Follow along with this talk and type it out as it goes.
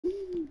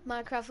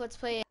Minecraft Let's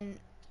Play, and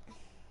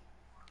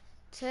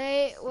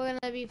today we're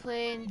gonna be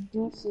playing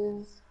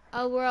Deuces.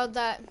 a world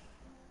that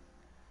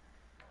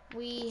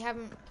we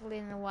haven't played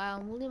in a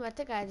while. William, I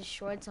think I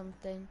destroyed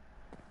something.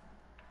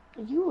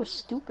 You a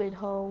stupid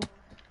hoe.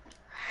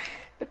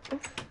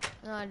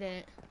 No, I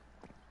didn't.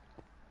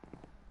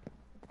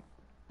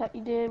 That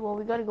you did? Well,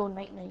 we gotta go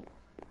night night.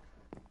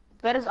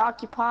 Bed is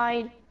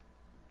occupied.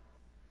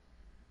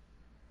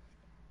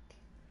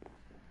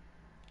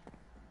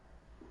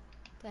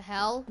 The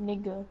hell?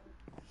 Nigga.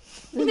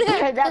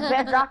 That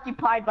bed's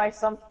occupied by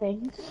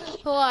something.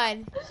 Hold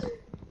on.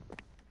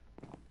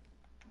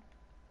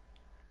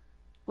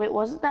 Wait,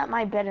 wasn't that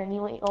my bed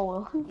anyway? Oh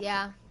well.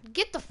 Yeah.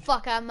 Get the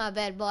fuck out of my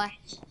bed, boy.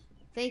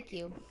 Thank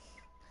you.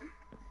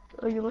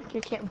 Oh, you look,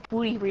 I can't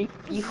booty rape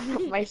you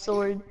with my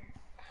sword.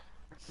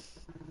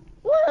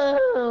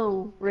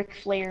 Whoa! Ric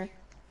Flair.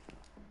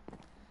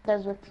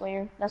 That's Ric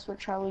Flair. That's what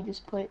Charlie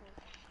just put.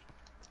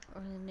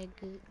 Or the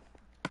nigga.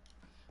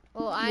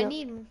 Oh, I Yep.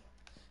 need...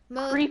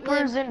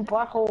 Creepers and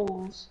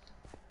buttholes.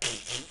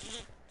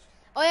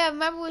 Oh yeah,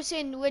 remember we were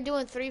saying we're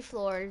doing 3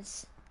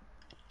 floors.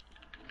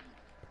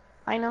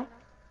 I know.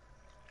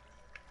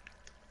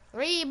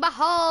 3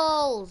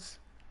 buttholes!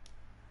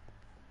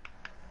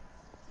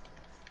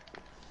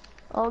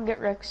 Oh, get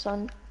wrecked,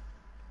 son.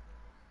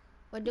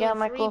 We're doing Yeah, 3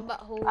 Michael.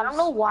 buttholes. I don't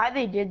know why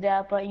they did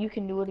that, but you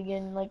can do it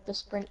again, like the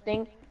sprint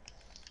thing.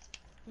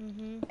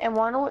 Mm-hmm. And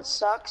wanna know what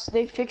sucks?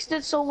 They fixed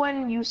it so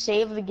when you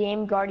save the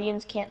game,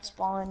 guardians can't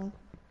spawn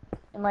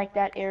in like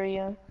that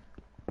area.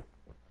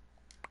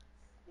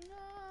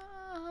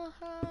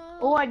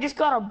 Oh, I just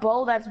got a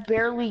bow that's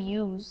barely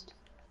used.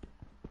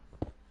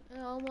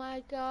 Oh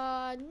my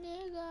god,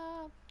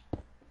 nigga.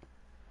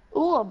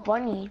 Ooh, a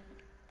bunny.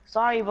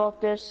 Sorry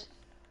about this.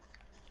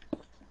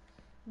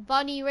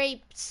 Bunny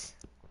rapes.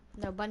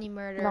 No, bunny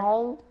murder.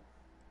 No.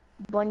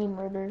 Bunny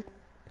murder.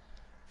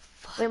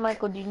 Fuck. Wait,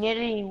 Michael, do you need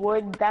any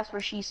wood? That's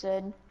what she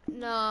said.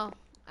 No,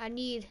 I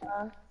need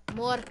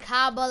more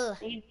cobble.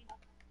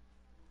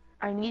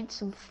 I need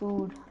some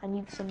food. I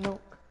need some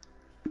milk.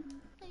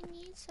 I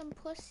need some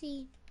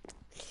pussy.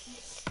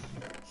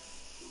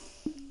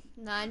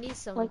 No, I need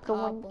some Like the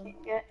one cobble. you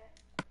can get.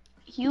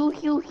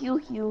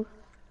 Hugh.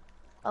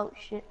 Oh,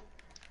 shit.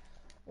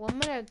 Well, I'm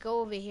gonna go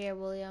over here,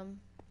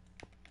 William.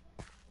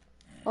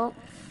 Oh,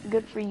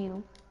 good for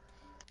you.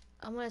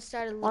 I'm gonna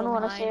start a I little don't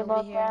want to mine say over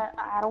about here. that.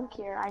 I don't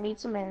care. I need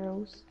some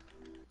arrows.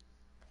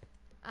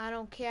 I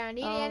don't care. I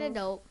need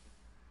antidote.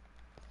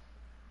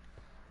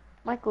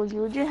 Michael,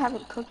 you legit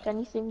haven't cooked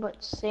anything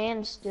but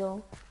sand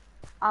still.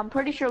 I'm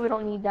pretty sure we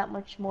don't need that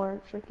much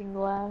more freaking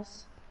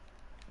glass.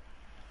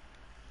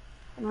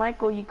 And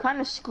Michael, you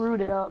kind of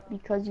screwed it up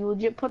because you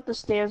legit put the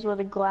stairs where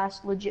the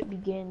glass legit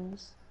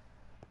begins.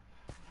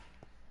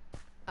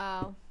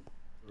 Oh.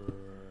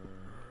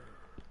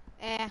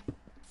 Here.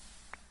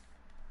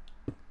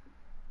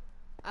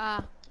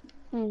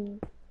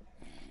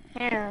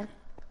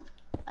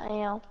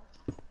 I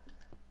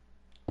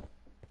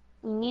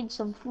We need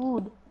some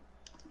food.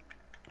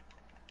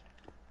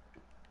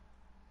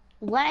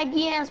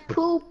 Laggy ass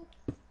poop.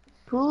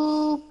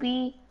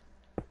 Poopy.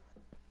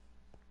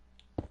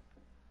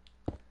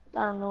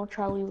 I don't know,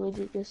 Charlie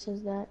legit just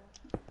says that.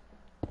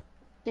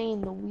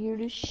 Saying the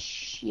weirdest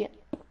shit.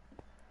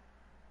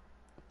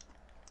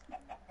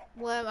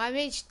 Well, I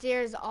made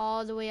stairs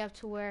all the way up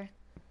to where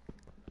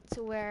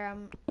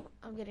I'm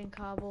getting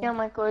cobble. Yeah,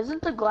 Michael,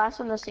 isn't the glass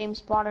on the same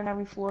spot on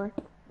every floor?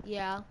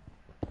 Yeah.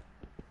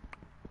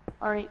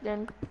 Alright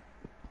then.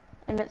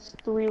 And it's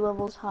 3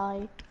 levels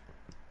high.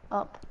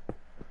 Up.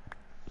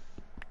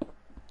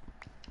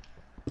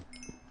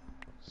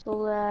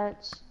 So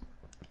that's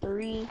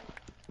 3,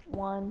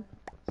 1.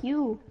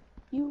 You.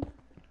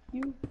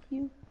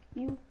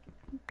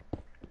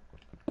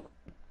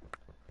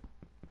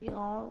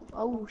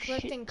 Oh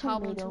shit. Collecting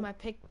cobble into Tomato. my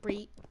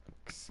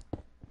pickaxe.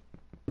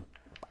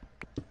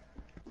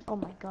 Oh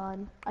my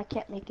god. I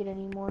can't make it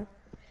anymore.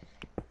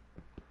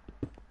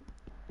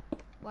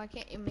 Why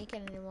can't you make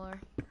it anymore?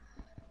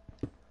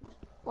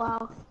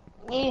 Wow.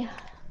 Yeah.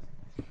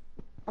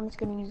 I'm just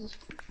gonna use this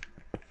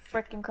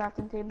frickin'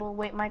 crafting table.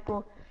 Wait,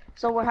 Michael.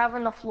 So we're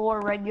having the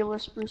floor regular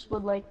spruce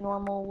wood, like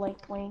normal,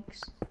 like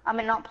planks. I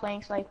mean, not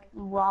planks, like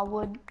raw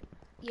wood.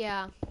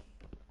 Yeah.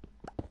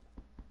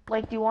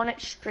 Like, do you want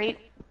it straight,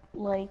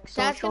 like,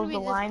 so That's it gonna shows be the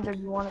the- lines, or do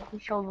you want it to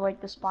show, like,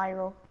 the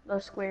spiral, the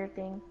square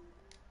thing?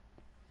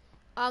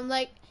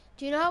 Like,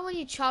 do you know how when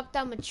you chop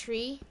down a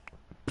tree?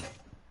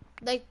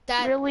 Like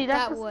that, Really?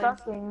 That's that wood.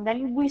 disgusting.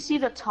 Then we see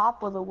the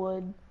top of the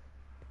wood.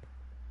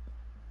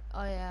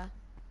 Oh yeah.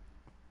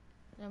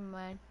 Never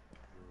mind.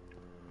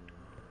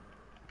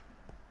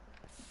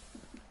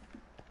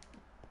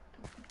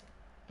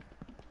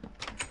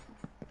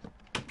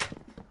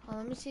 Oh,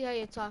 let me see how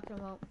you're talking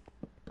about.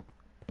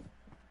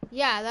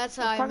 Yeah, that's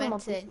how I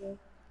meant it.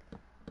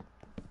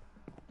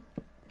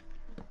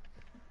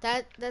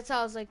 That's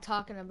how I was like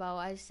talking about.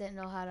 I just didn't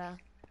know how to.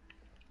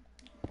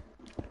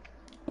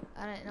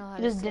 I didn't know how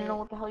to. You just say didn't know it.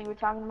 what the hell you were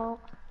talking about?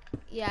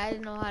 Yeah, I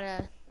didn't know how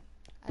to.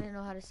 I didn't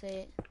know how to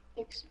say it.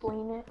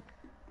 Explain it.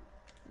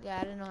 Yeah,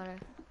 I didn't know how to.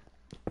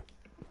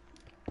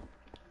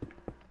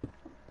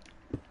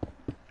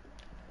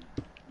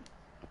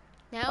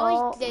 Now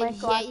it's Oh, the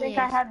Michael, I think I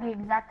genius. have the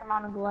exact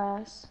amount of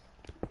glass.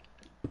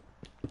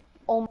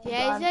 Oh my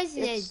god, Jesus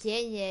the it's...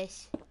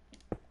 genius.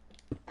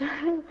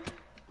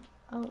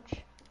 Ouch.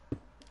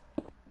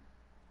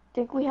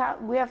 Think we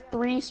have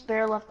 3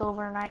 spare left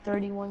over and I have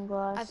 31 I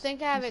glass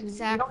think I have pieces. We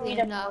don't exactly need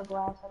any more enough.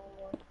 glass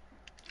anymore.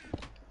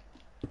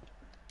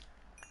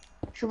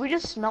 Should we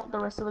just smelt the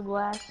rest of the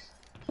glass?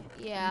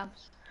 Yeah.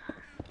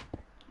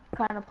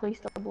 Kind of place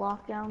the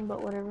block down,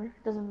 but whatever.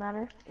 Doesn't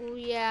matter. Oh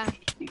yeah.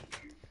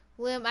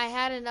 William, I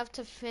had enough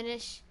to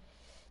finish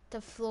the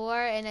floor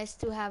and I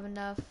still have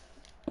enough.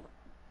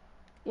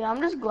 Yeah,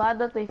 I'm just glad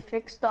that they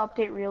fixed the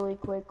update really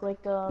quick,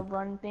 like the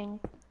run thing.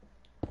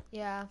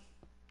 Yeah.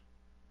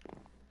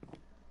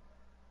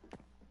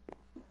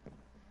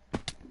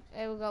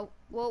 There we go.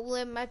 Well,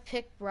 William, my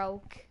pick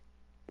broke.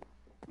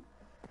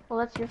 Well,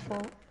 that's your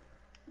fault.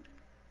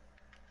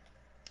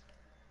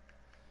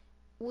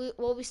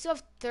 We still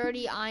have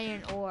 30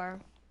 iron ore.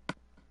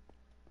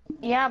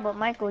 Yeah, but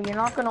Michael, you're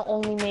not gonna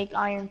only make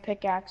iron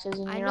pickaxes,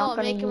 and I you're know, not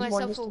gonna use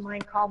one just to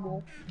mine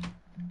cobble.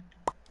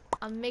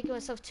 I'm making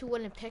myself 2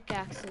 wooden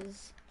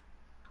pickaxes.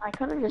 I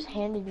could have just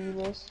handed you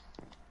this.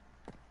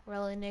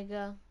 Really,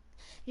 nigga?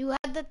 You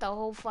had that the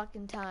whole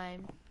fucking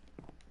time.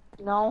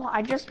 No,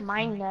 I just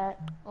mined that.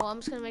 Oh, I'm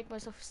just gonna make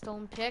myself a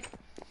stone pick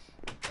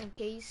in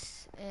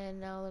case.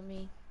 And now let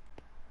me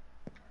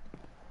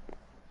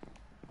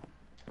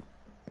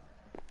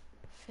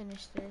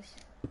finish this.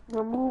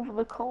 Remove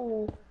the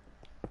coal.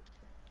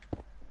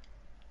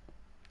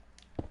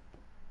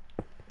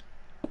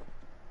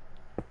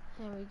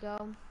 There we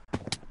go.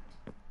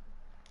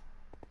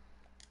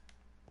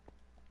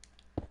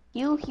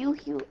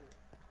 Hew.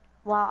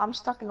 Wow, I'm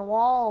stuck in the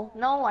wall.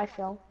 No, I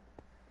fell.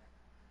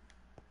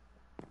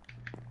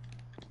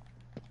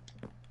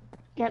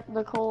 Get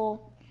the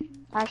coal.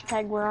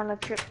 Hashtag we're on a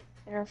trip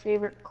in our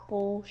favorite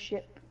coal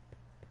ship.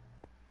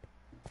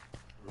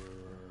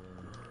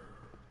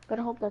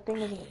 Better hope that thing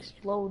doesn't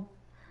explode.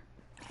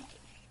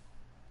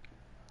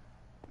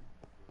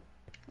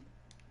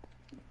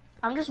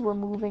 I'm just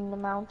removing the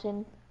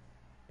mountain.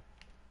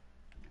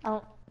 I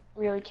don't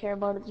really care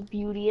about its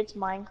beauty. It's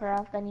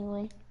Minecraft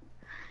anyway.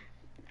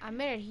 I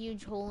made a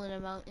huge hole in a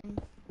mountain.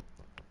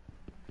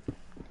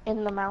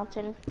 In the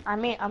mountain.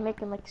 I'm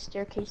making like a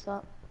staircase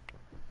up.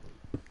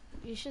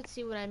 You should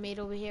see what I made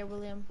over here,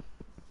 William.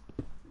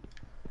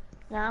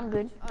 Nah, I'm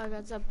good. Oh, I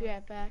got to be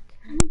right back.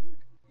 Oh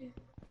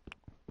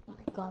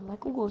my god,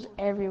 Michael goes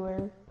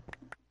everywhere.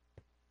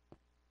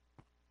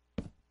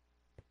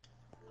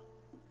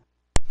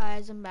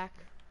 Alright, I'm back.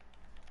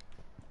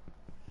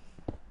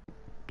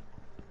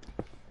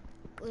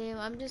 William,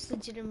 I'm just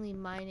legitimately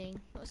mining.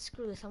 Oh,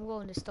 screw this, I'm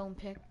going to stone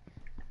pick.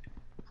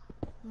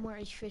 More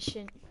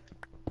efficient.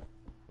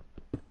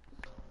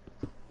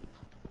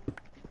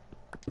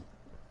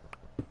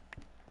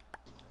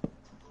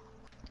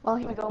 Well,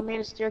 here we go.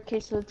 Made a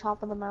staircase to the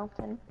top of the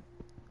mountain.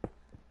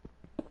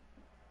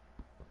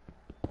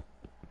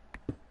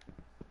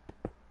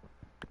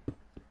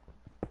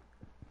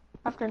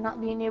 After not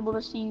being able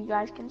to see, you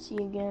guys can see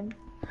again.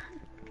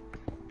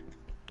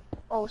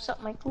 Oh, what's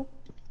up, Michael?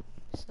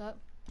 What's up?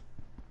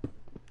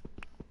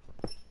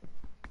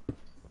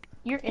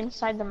 You're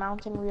inside the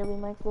mountain, really,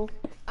 Michael?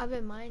 I've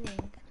been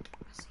mining.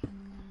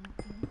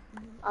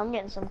 I'm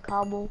getting some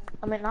cobble.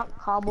 I mean, not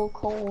cobble,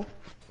 coal.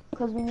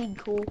 Because we need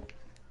coal.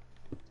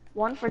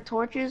 1 for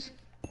torches,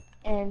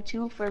 and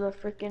 2 for the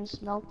frickin'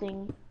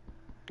 smelting.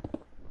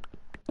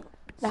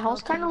 The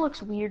house kind of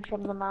looks weird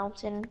from the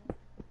mountain.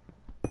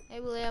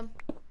 Hey, William.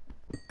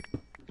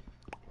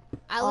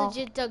 I Oh,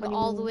 legit dug what do you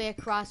all the mean? way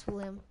across,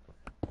 William.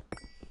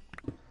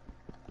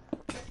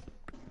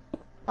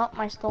 Oh,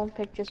 my stone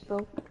pick just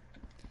broke.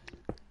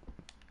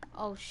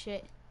 Oh,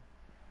 shit.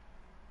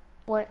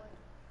 What?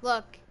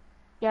 Look.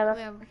 Yeah,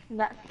 William,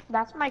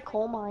 that's my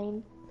coal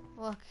mine.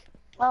 look.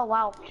 Oh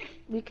wow,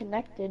 we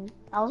connected.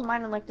 I was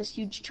mining like this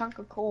huge chunk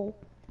of coal.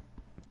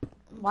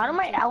 Why do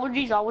my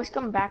allergies always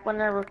come back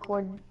when I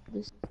record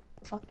this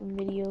fucking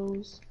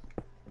videos?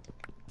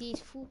 These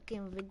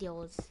fucking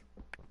videos.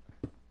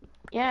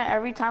 Yeah,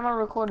 every time I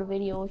record a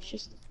video, it's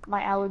just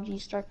my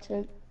allergies start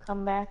to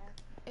come back.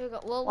 Here we go.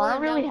 Well, Well, I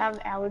don't William, really now have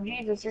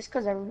allergies. It's just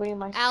because everybody in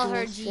my school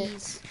is sick.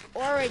 allergies.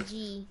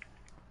 Orgy.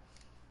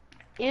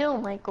 Ew,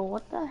 Michael,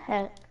 what the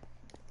heck?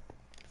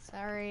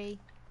 Sorry.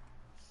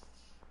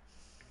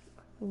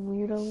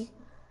 Weirdo.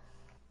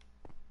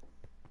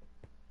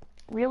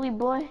 Really,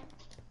 boy?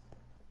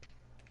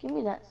 Give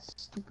me that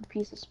stupid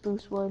piece of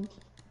spruce wood.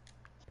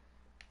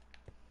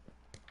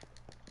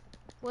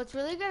 What's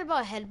really good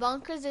about head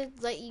bunkers is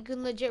like you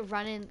can legit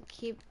run and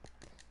keep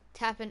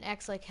tapping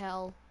X like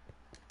hell.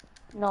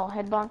 No,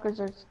 head bonkers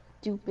are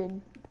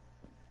stupid.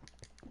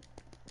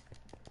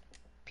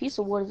 Piece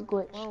of wood is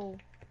glitched. Whoa.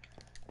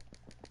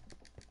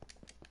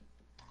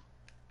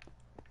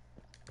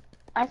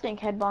 I think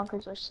head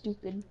bonkers are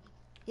stupid.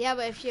 Yeah,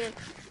 but if your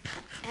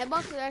head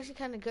bunkers are actually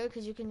kind of good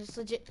because you can just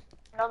legit.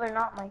 No, they're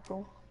not,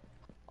 Michael.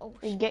 Oh,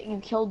 They shit. get you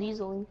killed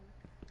easily.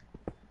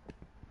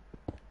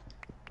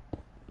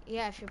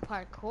 Yeah, if you're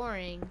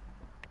parkouring.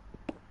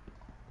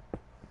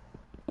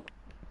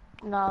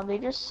 No, they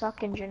just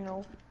suck in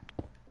general.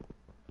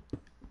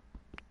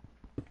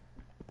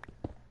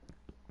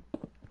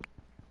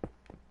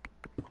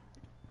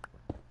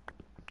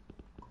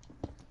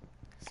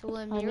 So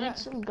William, I you're need a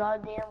some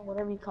goddamn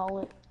whatever you call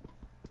it.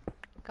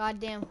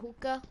 goddamn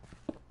hookah.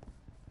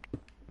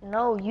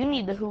 No, you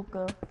need the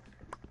hookah.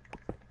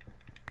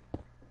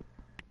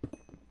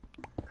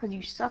 Cause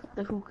you suck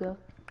the hookah.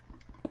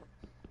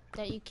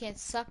 That you can't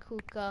suck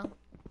hookah.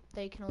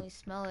 That you can only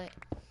smell it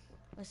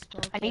or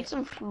smoke I need it.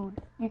 some food.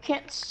 You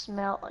can't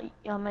smell.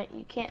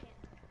 You can't.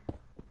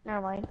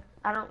 Never mind.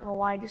 I don't know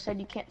why I just said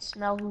you can't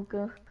smell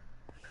hookah.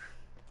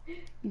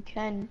 You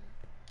can.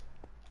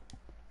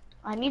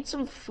 I need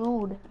some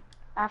food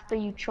after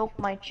you choke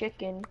my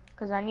chicken,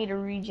 cause I need to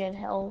regen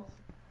health.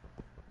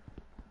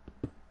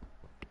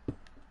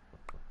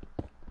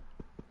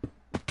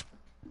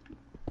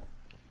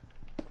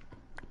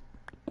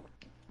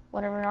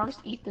 Whatever. I'll just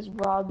eat this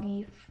raw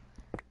beef.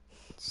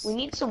 We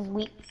need some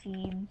wheat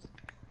seeds.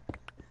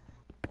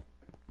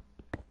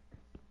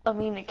 I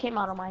mean, it came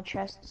out of my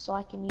chest, so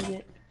I can eat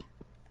it.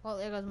 Well,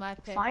 there goes my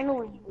pick.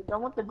 Finally, we're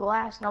done with the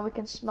glass. Now we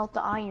can smelt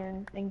the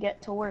iron and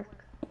get to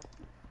work.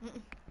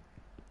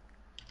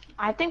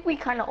 I think we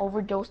kind of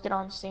overdosed it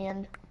on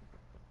sand.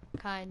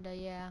 Kinda,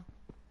 yeah.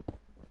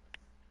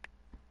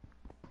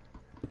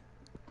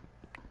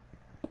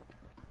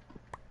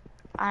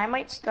 I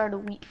might start a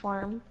wheat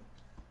farm.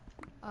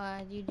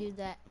 You do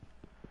that.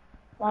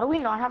 Why do we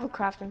not have a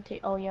crafting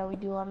table? Oh yeah, we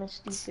do. I'm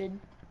stupid.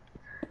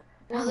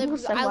 Well,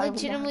 almost said I why we not.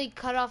 legitimately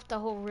cut off the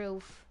whole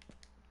roof.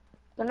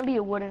 It's gonna be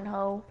a wooden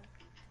hoe,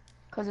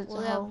 cause it's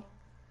Well, a hoe.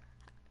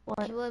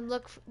 What? Hey, William,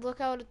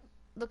 look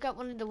out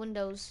one of the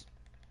windows.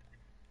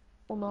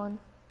 Hold on.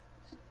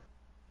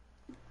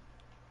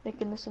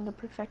 Making this into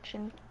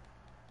perfection.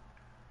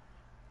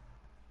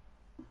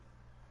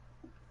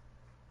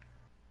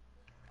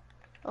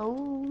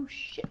 Oh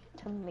shit,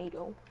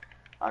 tomato.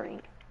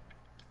 Alright.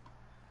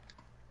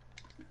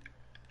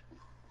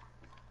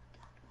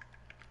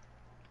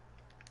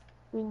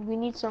 We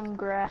need some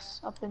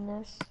grass up in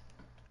this.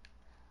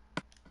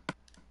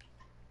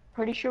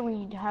 Pretty sure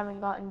we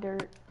haven't gotten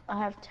dirt. I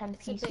have 10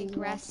 It's a pieces. bit and that's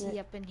grassy it.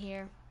 up in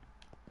here.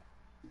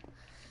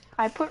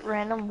 I put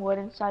random wood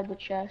inside the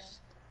chest.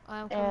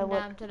 I'm coming with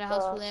down to the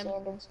house, William,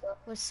 sand and stuff.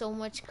 with so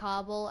much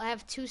cobble. I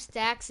have 2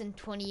 stacks and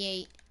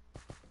 28.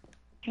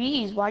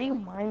 Jeez, why do you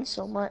mine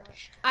so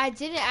much? I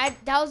didn't.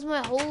 That was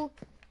my whole.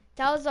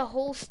 That was a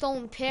whole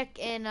stone pick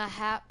and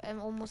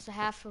almost a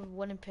half of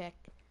wooden pick.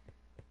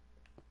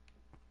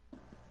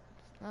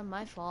 Not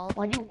my fault.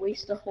 Why'd you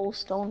waste a whole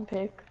stone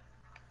pick?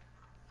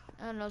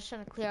 I don't know. I was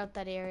trying to clear out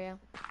that area.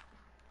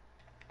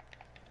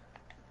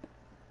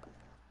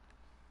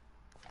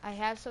 I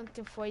have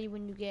something for you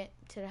when you get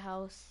to the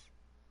house.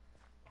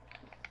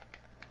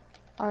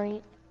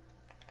 Alright.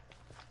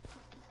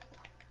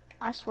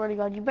 I swear to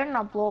God, you better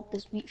not blow up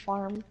this wheat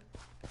farm.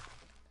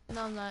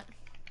 No, I'm not.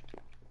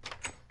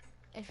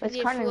 If It's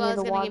you need kinda food, near I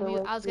was the gonna give water, you.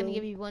 like, I was gonna really.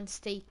 give you 1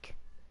 steak.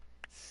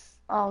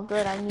 Oh,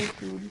 good, I need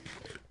food.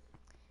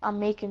 I'm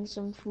making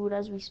some food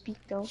as we speak,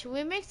 though. Should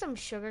we make some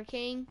sugar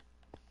cane?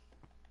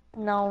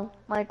 No,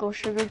 Michael,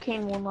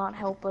 sugarcane will not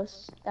help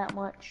us that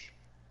much.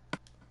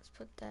 Let's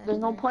put that. There's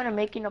in no there. point in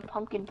making a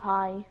pumpkin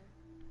pie.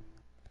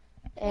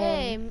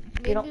 Hey, And we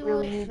maybe don't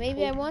really need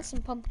maybe I food. want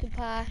some pumpkin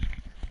pie.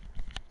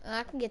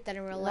 I can get that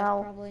in real life,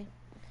 No. probably.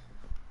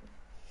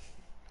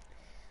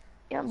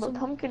 Yeah, but So-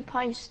 pumpkin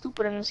pie is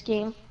stupid in this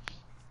game.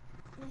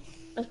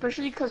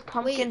 Especially because Wait,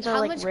 pumpkins are how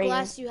like much rare.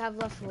 glass do you have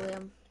left,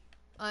 William?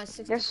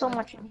 65. There's so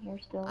much in here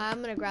still. I'm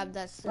gonna grab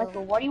that still.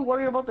 Michael, why do you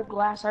worry about the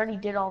glass? I already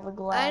did all the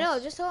glass. I know,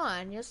 just hold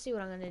on. You'll see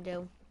what I'm gonna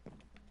do.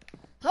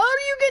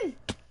 Hadouken!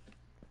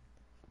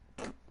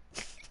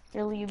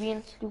 Really, you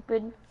being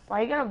stupid? Why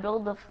are you gonna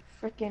build the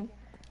frickin'...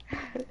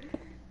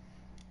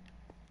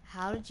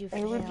 How did you Are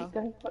you fail? legit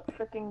gonna put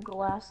frickin'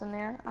 glass in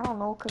there? I don't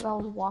know, cause I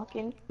was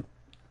walking.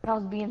 I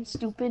was being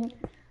stupid.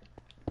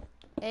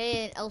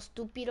 Hey, El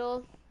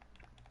Stupido.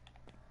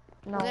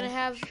 No, We're gonna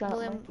have shut up,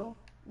 William. Michael.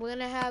 We're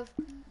gonna have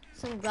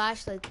some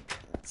glass like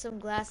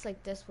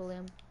this,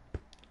 William,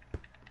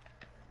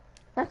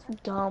 That's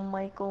dumb,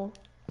 Michael.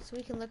 so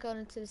we can look out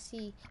into the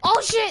sea.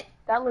 Oh shit!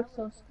 That looks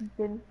so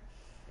stupid.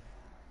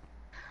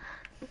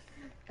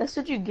 That's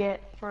what you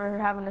get for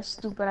having a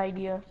stupid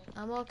idea.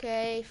 I'm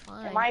okay,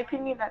 fine. In my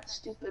opinion, that's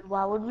stupid.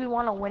 Why would we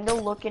want a window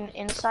looking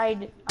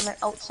inside,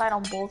 outside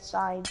on both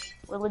sides?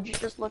 We're legit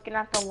just looking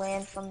at the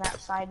land from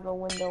that side of the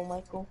window,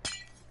 Michael.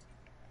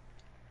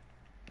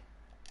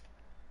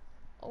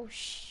 Oh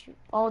shoot!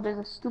 Oh, there's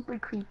a stupid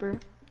creeper.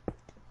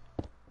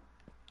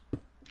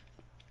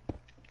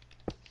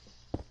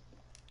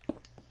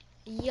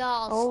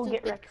 Y'all, Oh,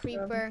 get stupid wrecked,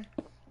 creeper.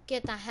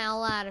 Get the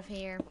hell out of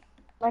here.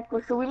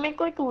 Michael, should we make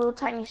like a little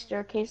tiny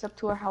staircase up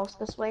to our house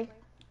this way?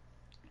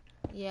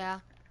 Yeah.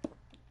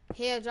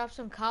 Here, drop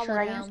some cobble Should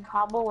I use down.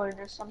 cobble or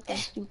just something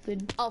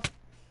stupid? Oh.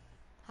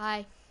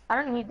 Hi. I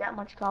don't need that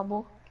much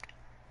cobble.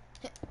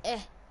 There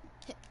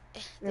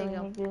Really, you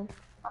go. nigga.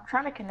 I'm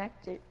trying to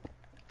connect it.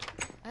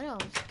 I know,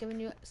 I'm just giving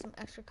you some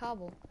extra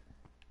cobble.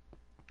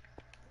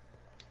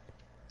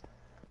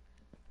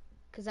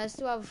 Cause I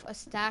still have a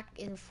stack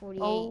in 48.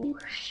 Oh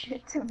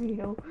shit,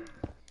 tomato.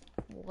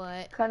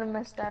 What? Kind of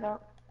messed that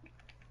up.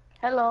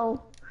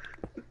 Hello.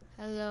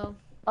 Hello.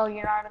 Oh,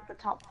 you're not at the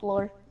top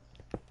floor.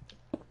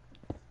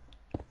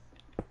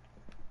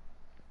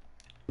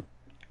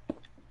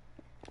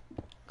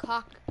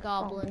 Cock Oh,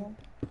 goblin. man.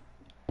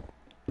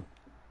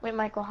 Wait,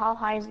 Michael, how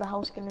high is the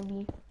house gonna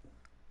be?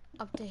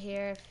 Up to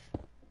here.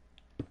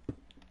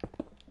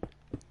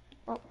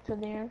 Up to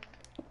there.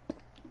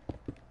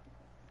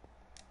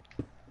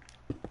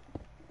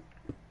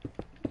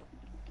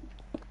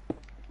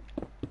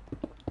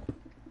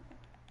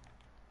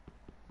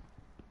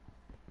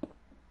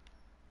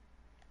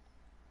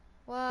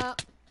 Well,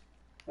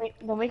 Wait,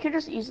 then we could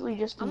just easily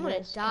just do I'm gonna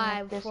this. die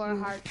Connect this before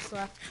here. hearts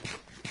left.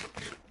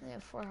 I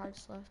have 4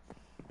 hearts left.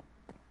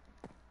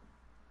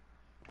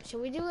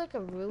 Should we do like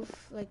a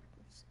roof? Like,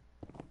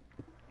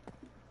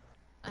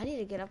 I need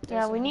to get up there.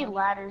 Yeah, we need somehow.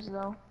 ladders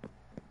though.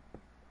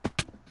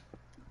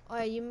 Oh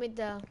yeah, you made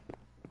the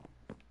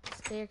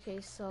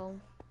staircase, so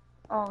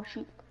Oh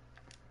shoot.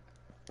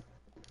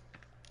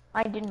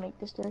 I did make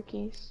the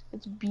staircase.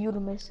 It's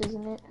beautiful,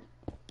 isn't it?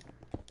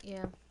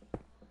 yeah.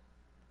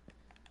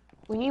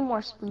 We need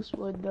more spruce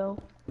wood though.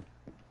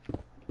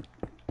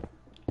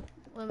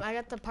 Well, I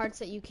got the parts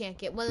that you can't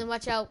get. Well, then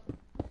watch out.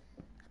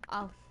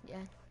 Oh, yeah.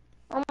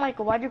 Oh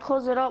Michael, why'd you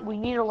close it up? We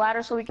need a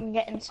ladder so we can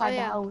get inside the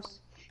yeah. house.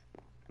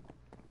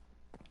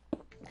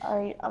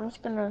 Alright, I'm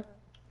just gonna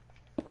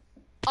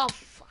Oh,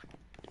 fuck.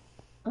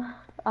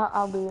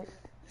 I'll do it.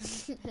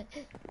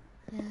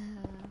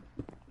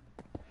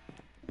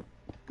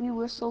 We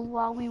whistle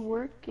while we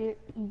work it.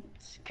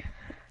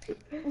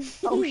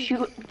 Oh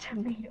shoot,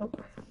 tomato.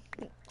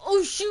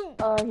 Oh, shoot.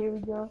 Here we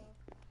go.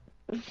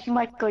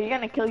 Michael, you're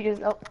gonna kill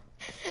yourself.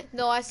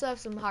 No, I still have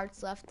some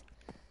hearts left.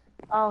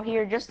 Oh,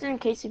 here, just in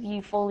case if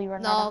you fully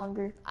run out of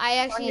hunger. I On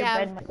actually your have.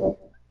 bed,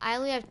 Michael. I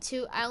only have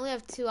two.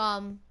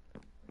 On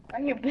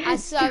your bed, I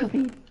still have-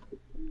 Scooby.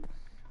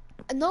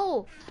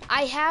 No,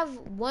 I have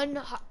 1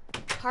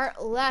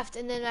 heart left,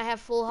 and then I have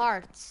full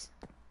hearts.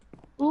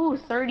 Ooh,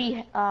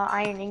 30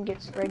 iron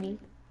ingots ready.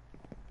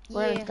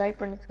 We're in Yeah. a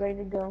diaper and it's ready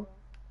to go.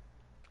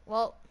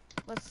 Well,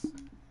 let's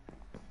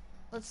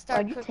start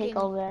Why'd you cooking. take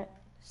all that?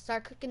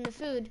 Start cooking the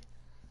food.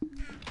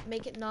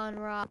 Make it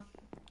non-raw.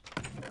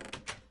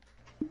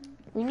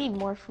 We need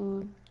more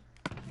food.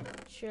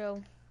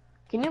 True.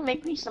 Can you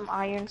make me some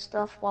iron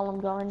stuff while I'm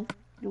gone?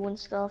 Doing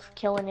stuff,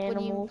 killing What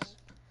do you- animals.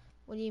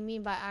 What do you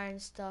mean by iron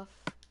stuff?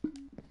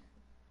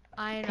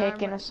 Iron Pick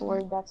armor. and a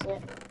sword, that's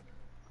it.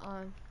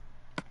 On.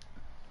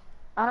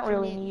 I don't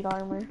really need- need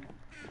armor.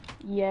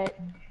 Yet.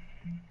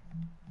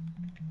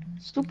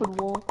 Stupid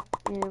wool.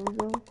 Here we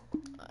go.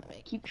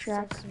 Keep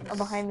track of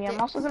behind me. I'm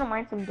also gonna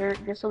mine some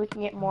dirt just so we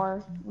can get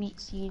more wheat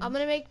seeds. I'm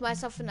gonna make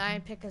myself an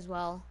iron pick as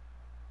well.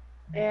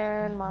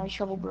 And my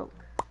shovel broke.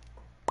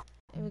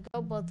 Here we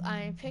go. Both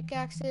iron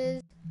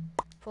pickaxes.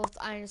 Both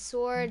iron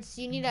swords.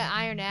 You need an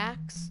iron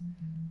axe.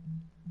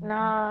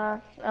 Nah,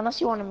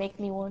 unless you want to make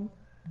me one.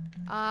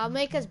 I'll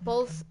make us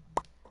both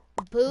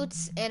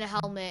boots and a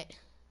helmet.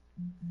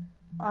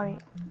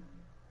 Alright.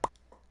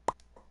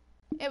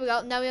 There we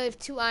go. Now we only have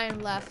 2 iron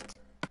left.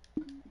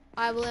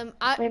 I will.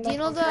 Wait, Do you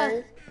know Michael,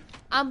 the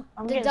I'm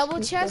the getting double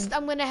stupid. chest?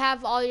 I'm gonna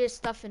have all your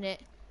stuff in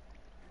it.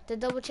 The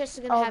double chest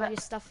is gonna Oh, have that- your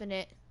stuff in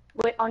it.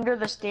 Wait, under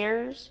the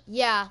stairs?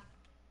 Yeah.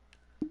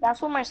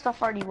 That's what my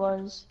stuff already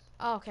was.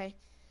 Oh, okay.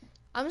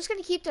 I'm just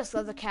gonna keep this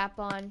leather cap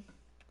on.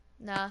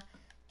 Nah.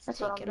 That's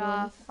Take what I'm it doing.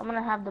 off. I'm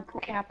gonna have the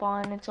cap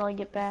on until I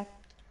get back.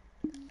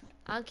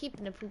 I'm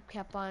keeping the poop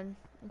cap on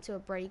until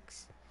it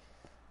breaks.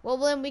 Well,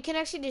 then we can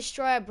actually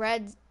destroy our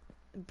breads.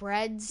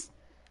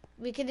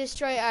 We can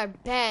destroy our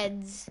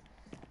beds.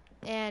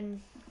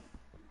 And,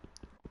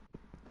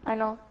 I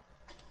know.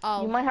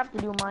 oh, You might have to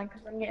do mine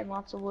because I'm getting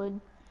lots of wood.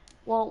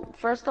 Well,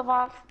 first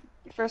off,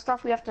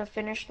 we have to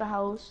finish the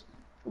house,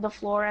 the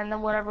floor, and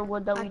then whatever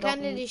wood that I we don't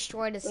kind of need.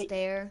 destroyed a Wait.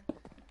 stair.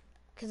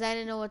 Because I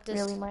didn't know what this...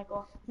 Really,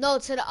 Michael? No,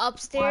 to the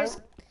upstairs.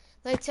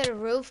 Why? Like, to the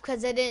roof.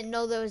 Because I didn't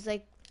know there was,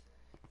 like...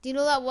 Do you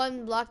know that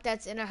one block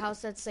that's in our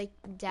house that's, like,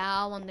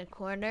 down on the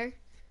corner?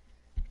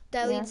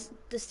 That Yeah. leads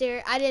the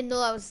stair. I didn't know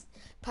that was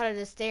part of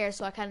the stair,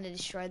 so I kind of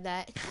destroyed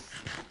that.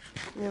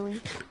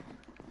 Really?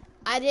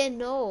 I didn't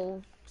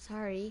know.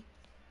 Sorry.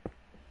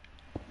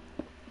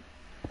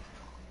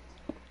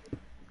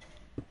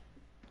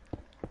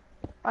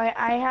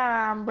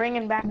 I'm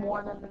bringing back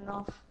more than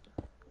enough.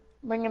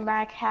 Bringing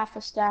back half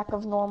a stack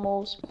of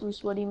normal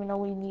spruce wood, even though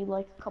we need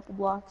like a couple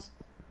blocks.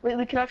 Wait,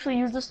 we could actually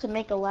use this to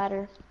make a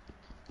ladder.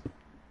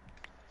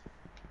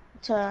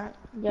 To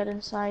get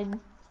inside.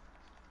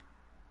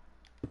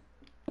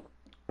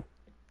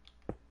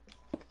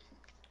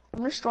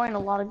 I'm destroying a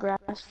lot of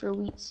grass for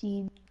wheat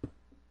seed.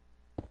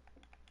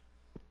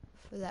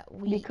 For that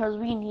weed. Because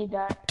we need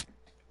that.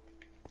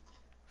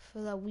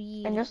 For the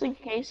weed. And just in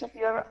case if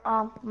you ever,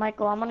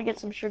 Michael, I'm gonna get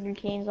some sugar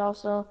canes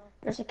also.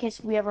 Just in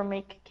case we ever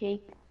make a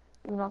cake.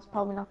 Even though it's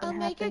probably not gonna I'll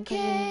make a happen because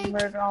we cake.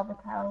 murder all the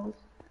cows.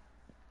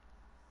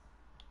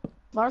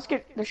 But let's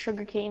get the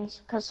sugar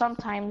canes because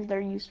sometimes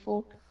they're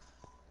useful.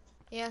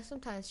 Yeah,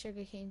 sometimes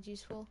sugar cane's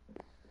useful.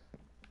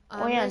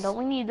 Oh yeah, let's, don't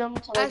we need them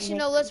to like actually,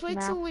 no, let's make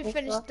wait till maps we and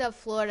finish stuff? the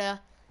floor to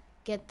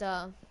get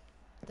the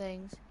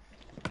things.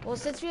 Well,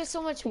 since we have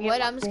so much To get wood,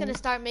 what I'm just gonna thing?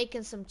 start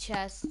making some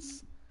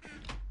chests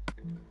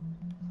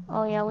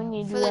Oh yeah, we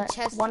need to for do the that.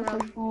 chest One for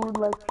room. food,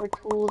 like for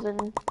tools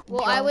and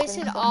Well, I junk and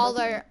wasted stuff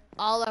like that.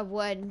 all our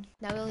wood.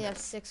 Now we only have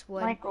 6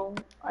 wood. Michael,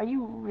 are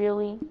you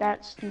really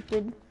that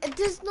stupid? It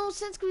does no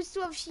sense because we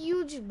still have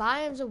huge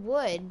biomes of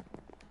wood.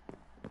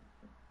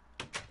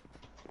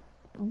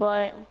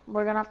 But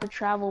we're gonna have to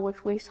travel,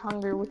 which wastes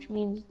hunger, which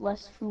means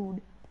less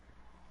food.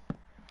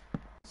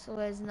 So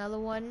there's another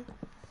one.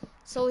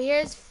 So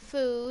here's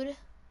food.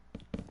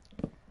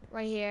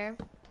 Right here.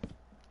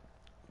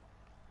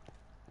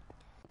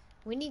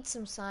 We need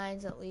some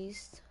signs at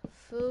least.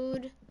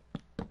 Food.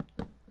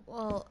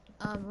 Well,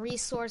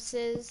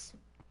 resources.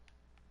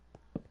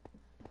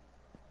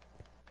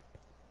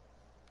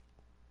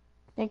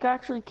 Nick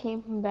actually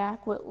came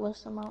back with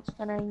less amounts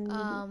than I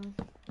needed.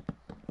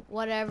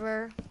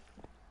 Whatever.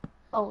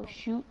 Oh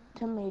shoot,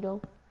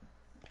 tomato.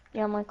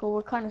 Yeah, Michael,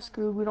 we're kind of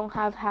screwed. We don't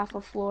have half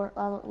a floor.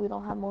 We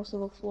don't have most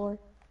of a floor.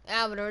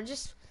 Yeah, but we're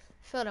just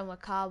filled in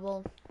with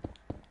cobble.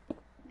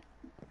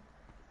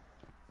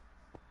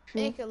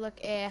 True. Make it look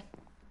Make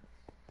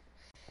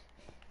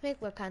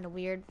it look kind of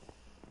weird.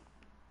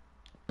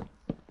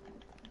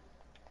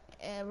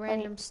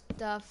 Random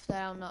stuff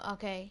that I don't know.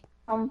 Okay.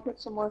 I'm gonna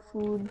put some more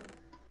food.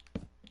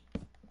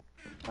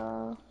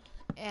 Well,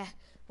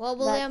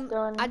 William,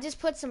 I just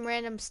put some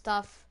random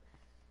stuff.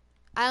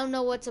 I don't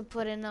know what to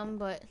put in them,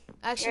 but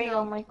actually, There you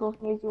go, Michael.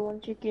 Here's your one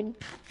chicken.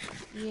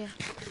 Yeah.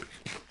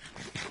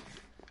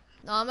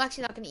 No, I'm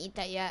actually not gonna eat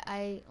that yet.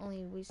 I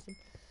only wasted.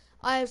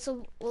 Alright,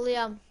 so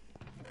William.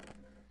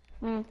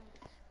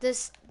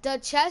 The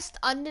chest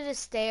under the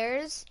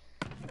stairs,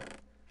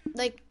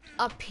 like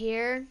up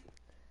here.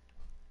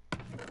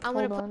 I'm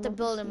gonna put the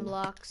building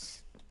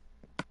blocks.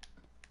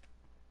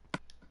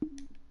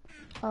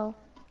 Oh.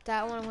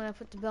 That one I'm gonna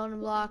put the building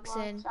blocks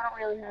in. I don't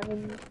really have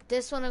any.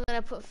 This one I'm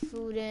gonna put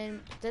food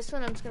in. This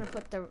one I'm just gonna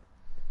put the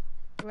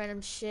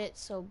random shit,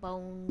 so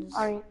bones.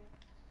 Alright.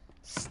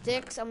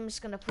 Sticks I'm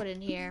just gonna put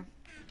in here.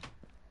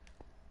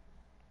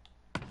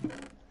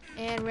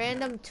 And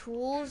random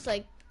tools,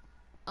 like,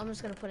 I'm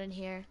just gonna put in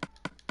here.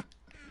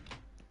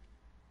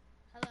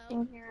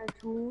 In here are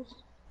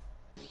tools.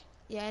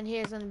 Yeah, and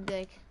here's gonna be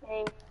like,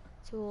 Hey.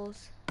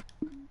 tools.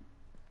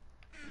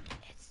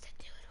 It's the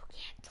dude who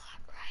can't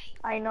talk right.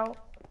 I know.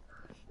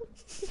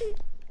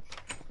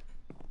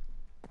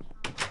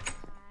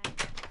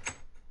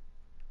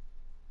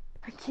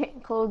 I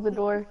can't close the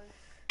door.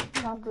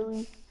 Not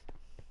really.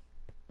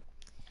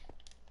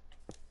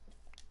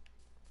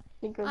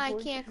 I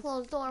can't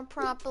close the door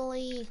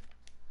properly.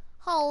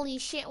 Holy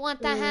shit,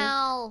 what the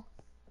hell?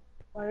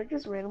 Why did it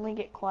just randomly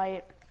get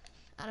quiet?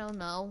 I don't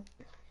know.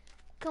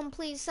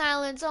 Complete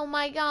silence, oh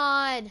my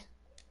god.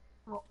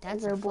 Oh,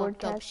 that's some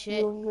fucked up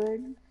shit.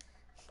 Good?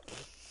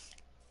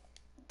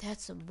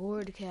 That's some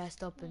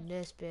broadcast up in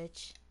this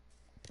bitch.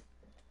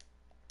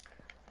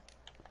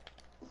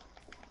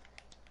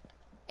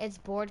 It's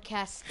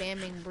broadcast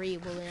spamming Bree,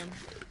 William.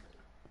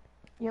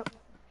 Yep.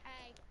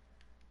 Hi.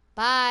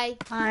 Bye.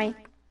 Hi.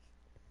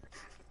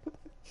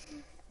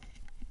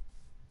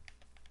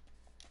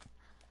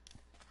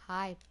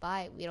 Hi,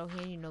 bye. We don't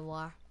hear you no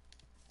more.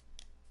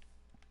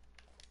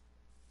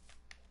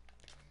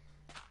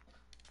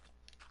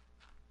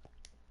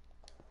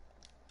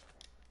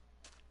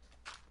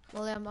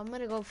 William, I'm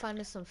gonna go find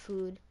us some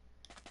food.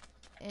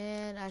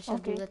 And I shall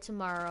do that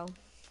tomorrow.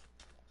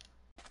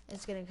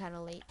 It's getting kind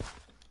of late.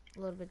 A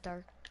little bit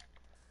dark.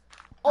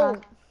 Oh!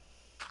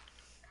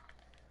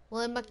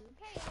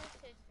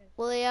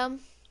 William?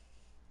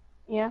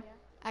 Yeah?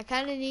 I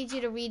kind of need you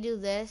to redo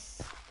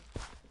this.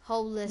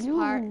 Hold this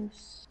part.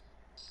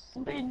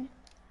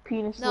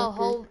 Penis no,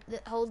 licker.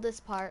 hold this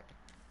part.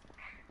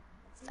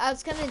 I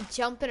was kind of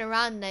jumping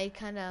around and I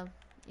kind of,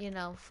 you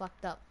know,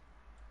 fucked up.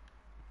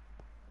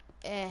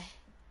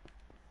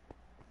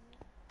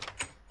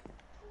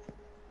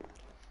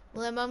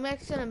 William, I'm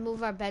actually gonna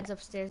move our beds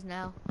upstairs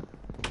now.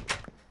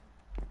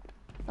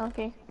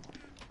 Okay.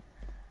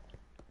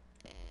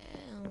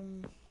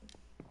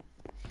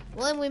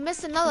 William, we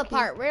missed another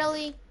part,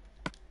 really?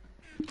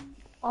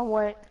 On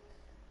what?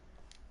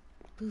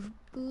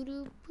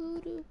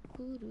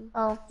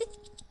 Oh.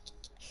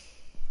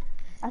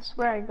 I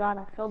swear to God,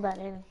 I filled that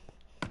in.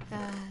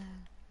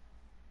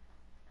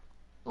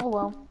 Oh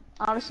well.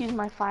 I'll just use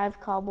my 5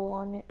 cobble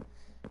on it.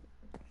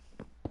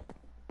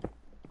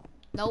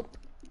 Nope.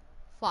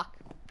 Fuck.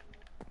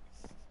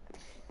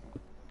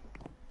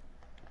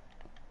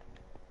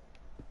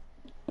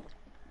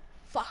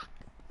 Fuck.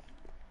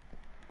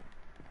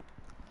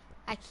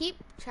 I keep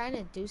trying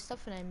to do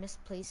stuff and I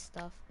misplace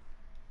stuff.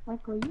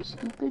 Michael, are you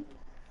stupid?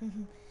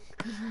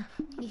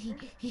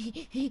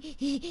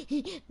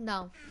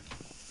 No.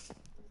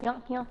 Yeah.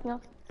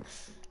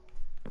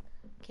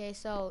 Okay,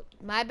 so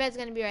my bed's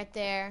gonna be right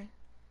there.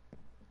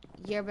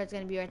 Your bed's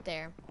gonna be right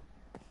there.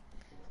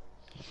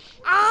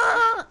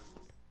 Ah!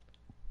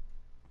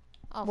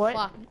 Oh, what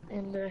fuck.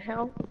 in the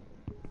hell?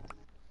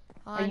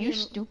 Oh, Are you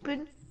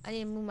stupid? I need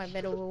to move my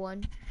bed over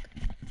one.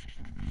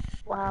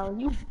 Wow,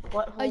 you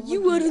butthole. Are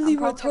you McGee. utterly I'm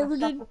probably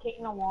gonna retarded? suffocate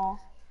in a wall.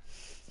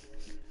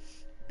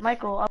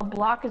 Michael, a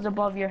block is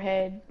above your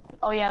head.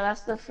 Oh yeah,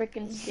 that's the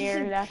freaking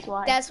stair. That's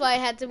why. That's why I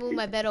had to move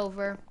my bed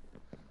over.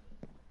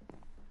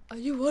 Are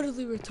you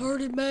utterly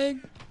retarded,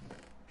 man?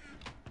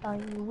 Are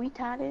you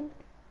retarded?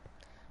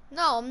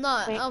 No, I'm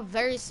not. Wait. I'm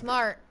very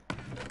smart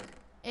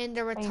in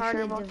the you sure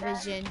retarded about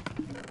that? division.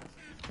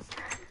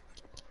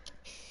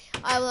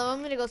 Alright, well,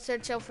 I'm gonna go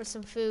search out for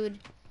some food.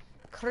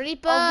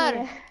 Creeper! Oh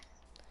yeah.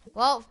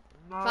 Well,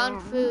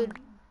 found food.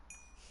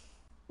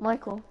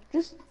 Michael,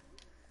 just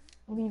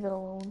leave it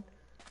alone.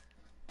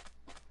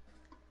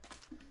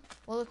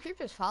 Well, the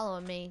creeper's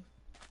following me.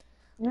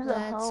 Use a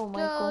Let's hoe, go,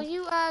 Michael.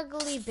 you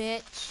ugly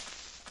bitch.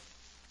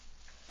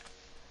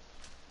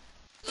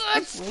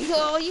 That's Let's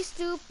go, you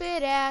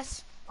stupid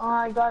ass. Oh,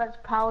 I got its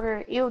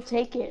powder. Ew,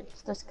 take it.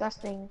 It's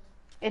disgusting.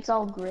 It's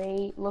all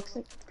gray. Looks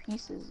like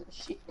pieces of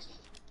shit.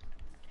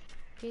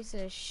 Piece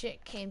of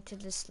shit came to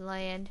this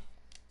land.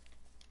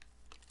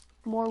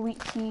 More wheat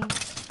tea.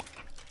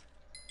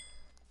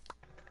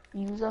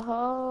 Use a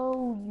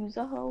hoe. Use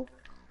a hoe.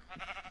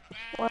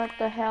 What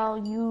the hell,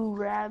 you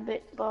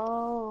rabbit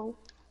bow?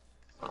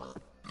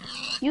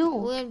 You.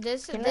 William,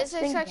 this Can is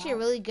that thing actually down?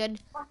 really good.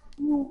 Fuck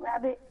you,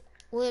 rabbit.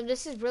 William,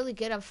 this is really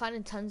good. I'm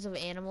finding tons of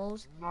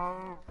animals.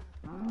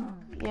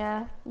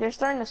 Yeah, they're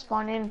starting to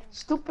spawn in.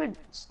 Stupid,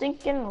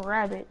 stinking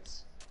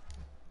rabbits.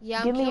 Yeah,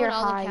 I'm Give me killing your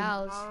all hide. the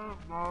cows.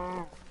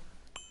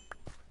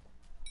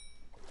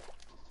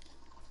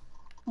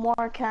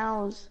 More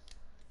cows.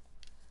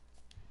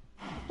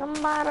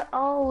 Somebody,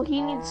 oh,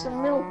 he needs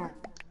some milk.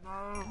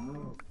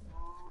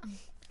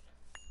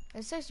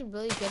 It's actually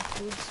really good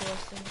food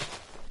sourcing.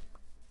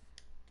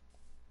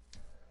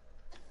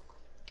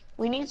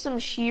 We need some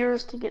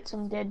shears to get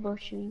some dead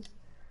bushes.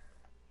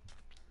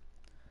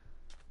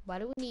 Why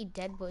do we need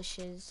dead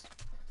bushes?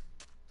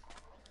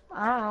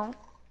 I don't know.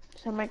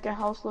 To make a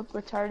house look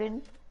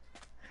retarded.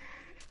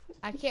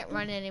 I can't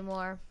run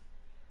anymore.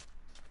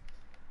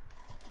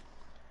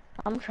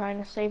 I'm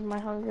trying to save my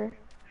hunger.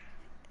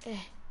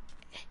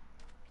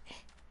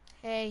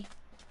 Hey.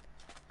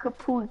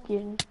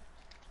 Kapookin.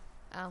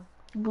 Oh.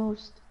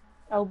 Boost.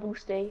 Oh,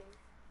 boost day.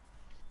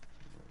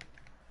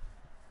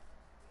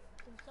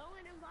 Can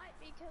someone invite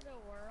me to the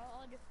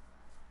world?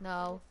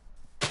 No.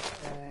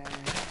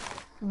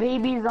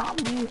 Baby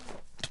zombie.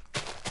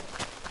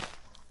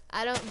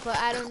 I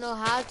don't know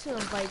how to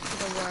invite to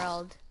the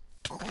world.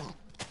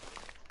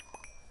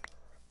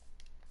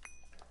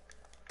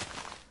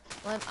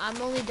 Well, I'm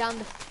down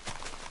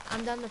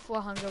to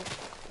 4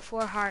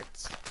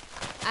 hearts.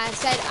 I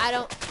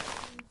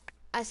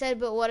said,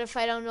 but what if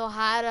I don't know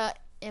how to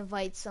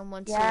invite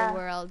someone to the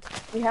world?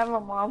 We have our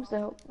moms to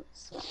help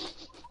us.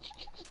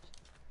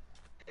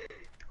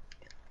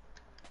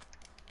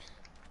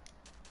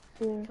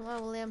 Yeah. Come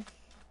on, William.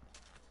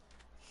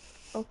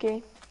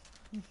 Okay.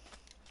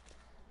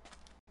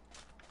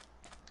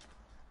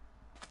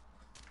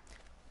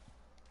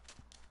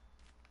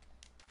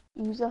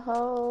 Use a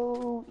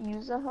hoe.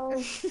 Use a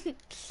hoe.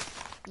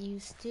 You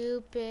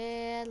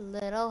stupid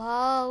little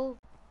hoe.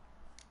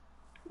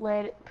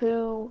 Let it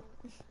poo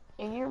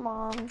in your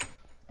mom.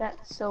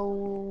 That's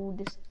so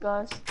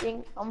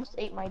disgusting. Almost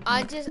ate my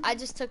teeth. I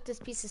just took this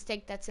piece of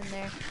steak that's in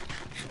there.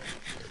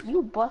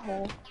 You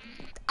butthole.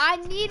 I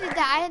needed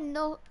that. I had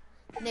no...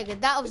 Nigga,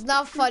 that was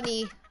not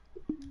funny.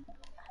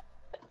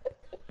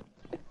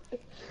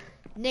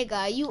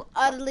 Nigga, you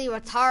utterly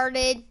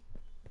retarded.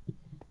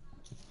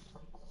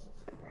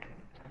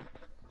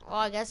 Oh,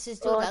 I guess this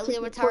dude's utterly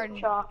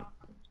retarded.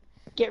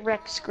 Get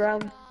wrecked,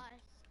 scrub.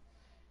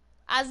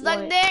 I suck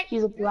What? dick.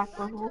 He's a black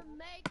butthole. To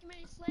make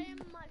me slam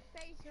my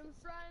face in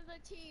front of the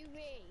TV.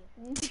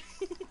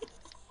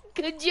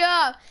 Good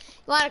job.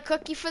 You want a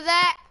cookie for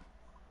that?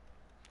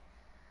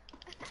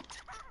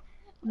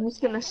 I'm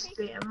just gonna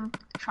spam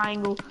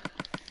triangle.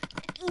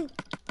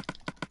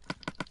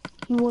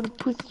 You want a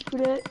pussy for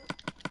that?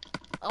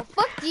 Oh,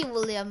 fuck you,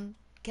 William.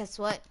 Guess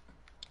what?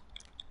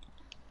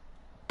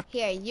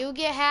 Here, you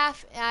get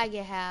half, and I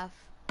get half.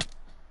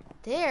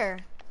 There.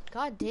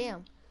 God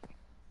damn.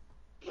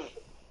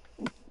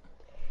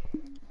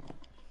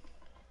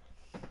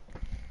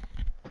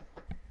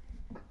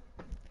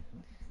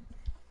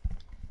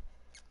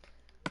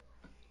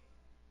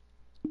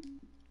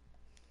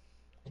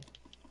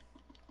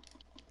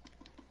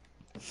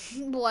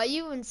 Why are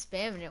you even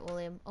spamming it,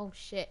 William? Oh,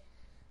 shit.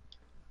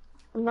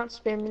 I'm not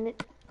spamming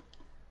it.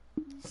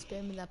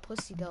 Spamming that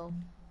pussy, though.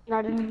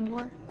 Not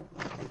anymore.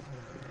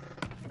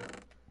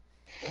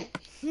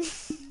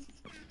 This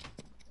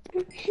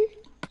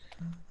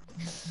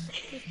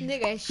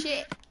nigga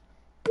shit.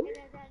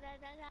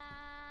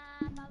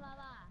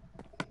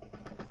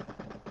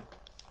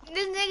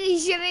 This nigga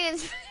shitting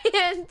his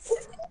pants.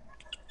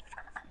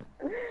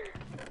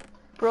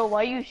 Bro,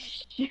 why you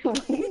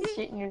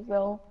shitting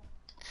yourself?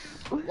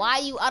 Why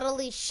you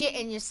utterly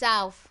shitting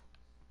yourself?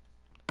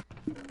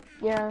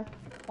 Yeah.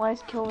 Why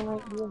is Kelvin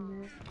right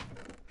doing that?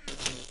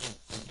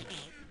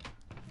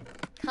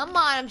 Come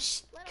on,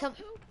 come.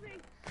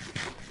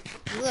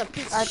 You little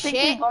piece I of think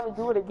shit. we're gonna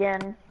do it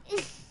again.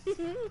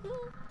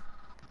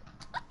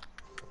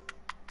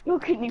 Yo,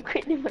 can you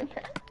quit doing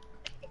that?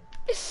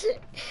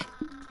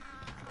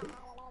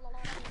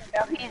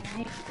 Now he's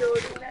deep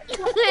throating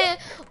that.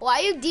 Why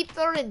are you deep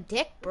throating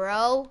dick,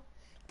 bro?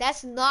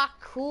 That's not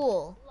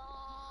cool.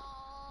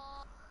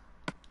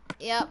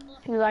 Yep.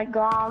 He's like,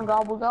 gobble,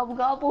 gobble, gobble,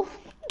 gobble.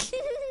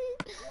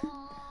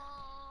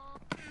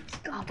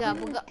 Stop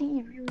Gobble, doing gobble.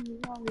 tea really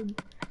loud.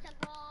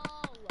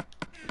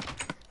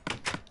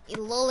 You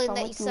lolling Sound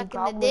that you like sucking the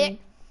gobbling. dick.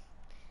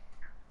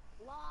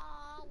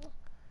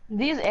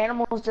 These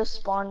animals just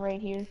spawn right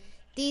here.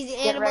 These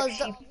Get animals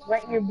wrecked sheep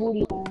right in your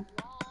booty hole.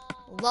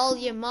 lull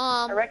your I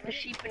mom. wrecked the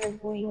sheep in his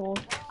booty hole.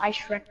 I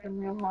shreked him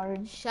real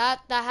hard. Shut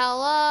the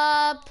hell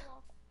up.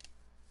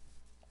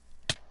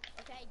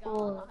 Okay,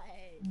 Oh,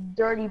 guys.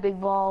 dirty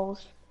big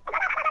balls.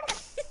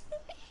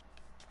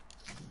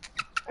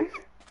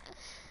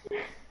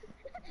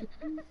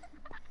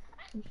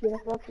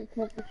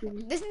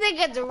 This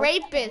nigga's a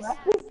rapist.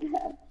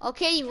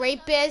 Okay, you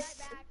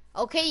rapist.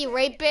 Okay, you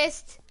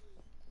rapist.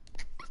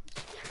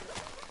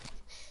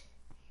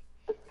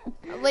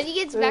 When he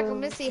gets back, I'm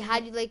gonna say, how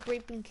do you like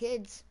raping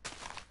kids?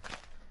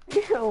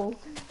 Ew.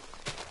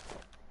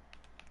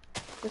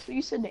 That's what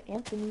you said to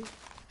Anthony.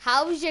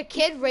 How was your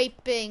kid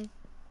raping?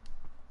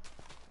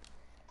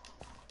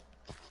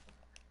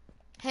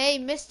 Hey,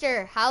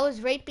 mister, how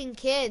was raping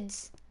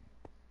kids?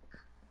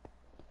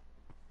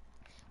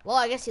 Well,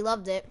 I guess he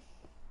loved it.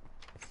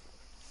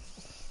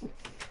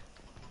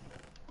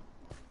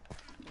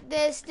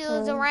 This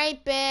dude's a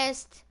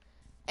rapist.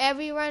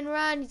 Everyone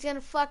run, he's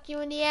gonna fuck you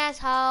in the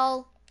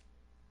asshole.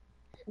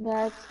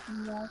 That's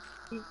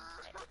nasty.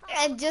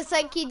 And just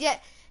like he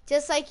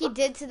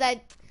did to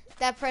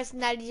that person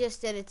that he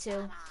just did it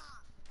to.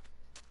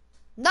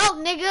 No,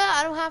 nigga,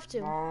 I don't have to.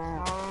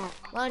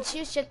 Why don't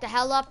you shut the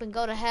hell up and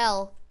go to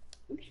hell?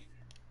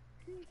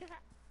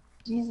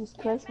 Jesus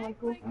Christ,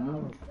 Michael.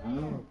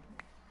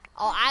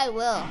 Oh, I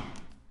will.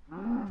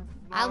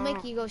 I'll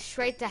make you go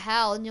straight to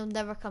hell and you'll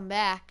never come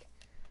back.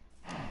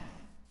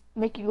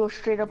 Make you go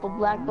straight up a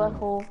black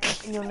butthole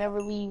and you'll never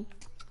leave.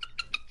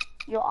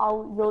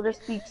 You'll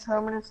just be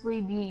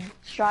permanently be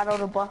shot out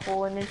a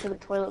butthole and into the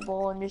toilet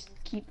bowl and just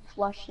keep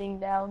flushing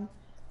down.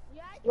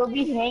 You'll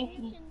be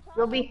Hanky.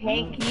 You'll be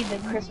Hanky the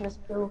Christmas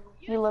too.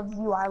 He loves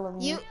you, I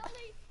love you.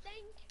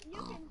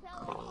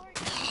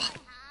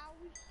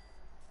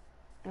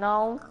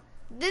 No.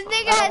 This nigga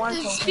I don't has want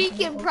some to.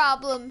 speaking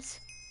problems.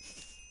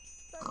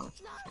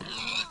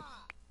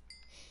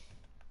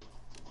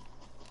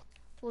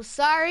 Well,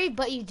 sorry,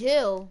 but you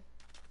do.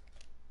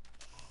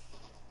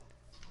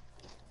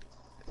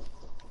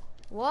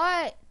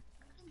 What?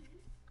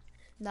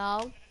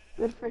 No.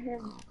 Good for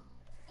him.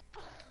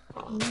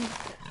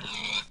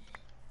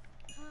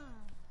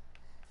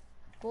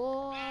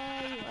 Boy,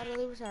 you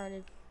utterly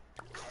retarded.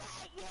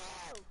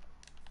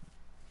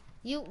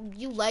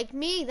 You like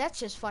me? That's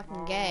just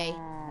fucking gay.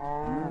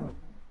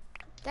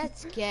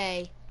 That's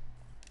gay.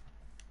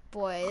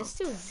 Boy, this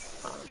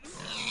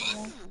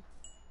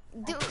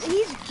dude,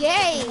 he's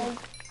gay.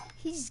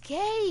 He's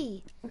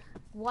gay.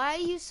 Why are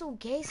you so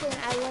gay saying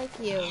I like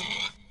you?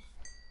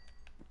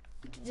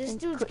 This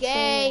dude's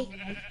gay.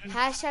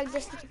 Hashtag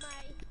just.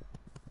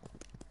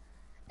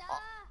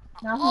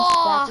 Now he's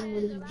Oh, slapping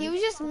with his he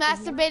was just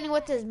masturbating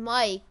with his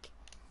mic.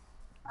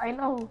 I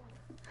know.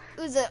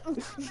 It was a.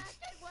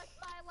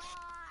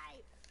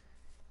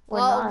 We're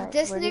Well, not.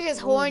 this We're nigga's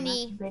just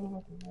horny. masturbating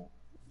with his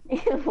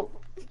mic. Ew.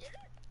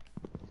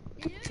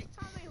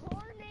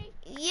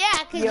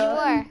 Yeah, cause Yeah. you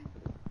are.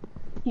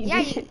 He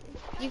Yeah, did.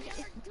 you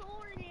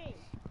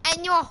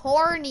and you're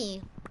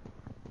horny.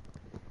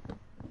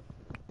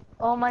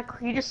 Oh,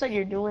 Michael, you just said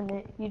you're doing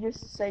it. You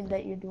just said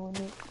that you're doing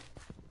it.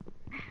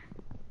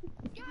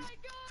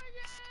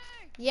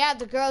 Yeah,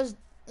 the girl's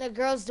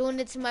doing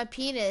it to my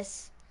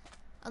penis.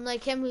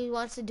 Unlike him, who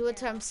wants to do it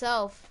to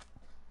himself.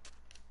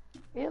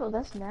 Ew,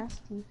 that's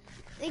nasty.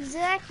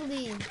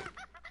 Exactly.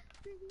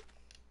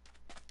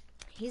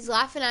 He's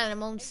laughing at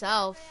him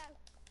himself.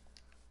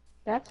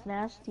 That's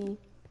nasty.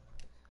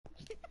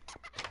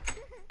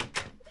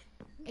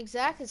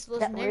 Exactly. So those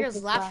That niggers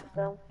rapist laugh. laugh,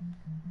 though.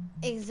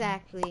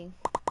 Exactly.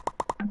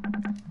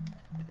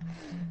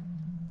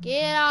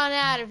 Get on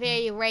out of here,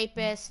 you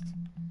rapist.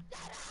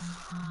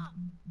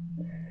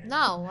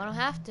 No, I don't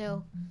have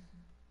to.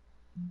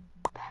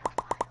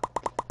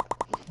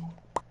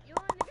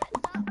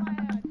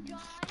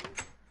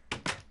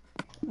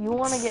 You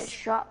want to get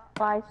shot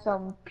by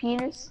some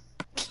penis?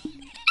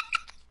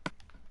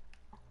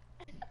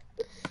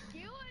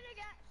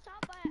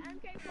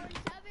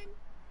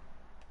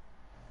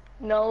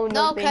 No,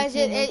 No, thank cause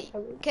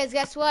you. cause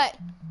guess what?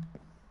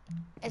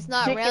 It's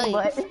not Chicken really.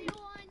 butt.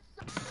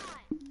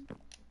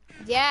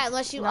 Yeah,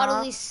 unless you Nah.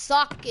 utterly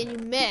suck and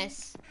you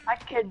miss.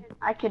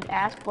 I could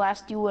ass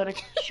blast you with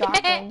a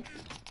shotgun.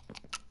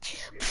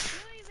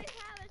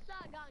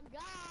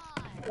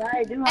 Yeah,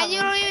 I do have And you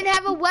one. don't even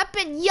have a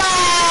weapon.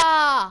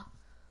 Yeah.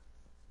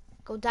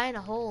 Go die in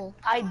a hole.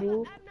 I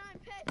do.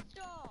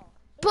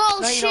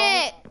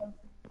 Bullshit.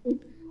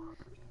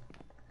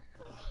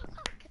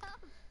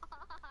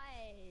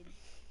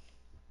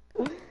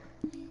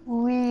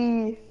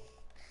 We.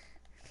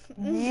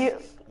 Yeah.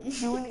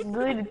 Doing it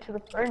good into the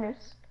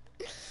furnace.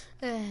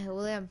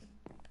 William,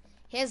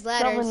 here's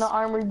Shoving the ladders.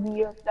 armored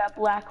deer up that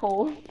black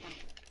hole.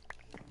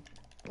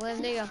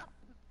 William, there you go.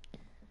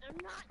 I'm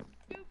not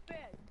stupid.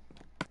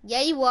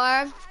 Yeah, you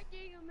are. How do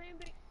you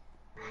maybe?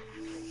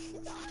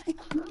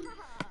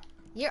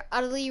 You're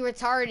utterly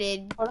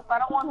retarded. What if I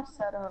don't want to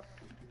set up?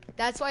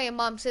 That's why your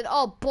mom said,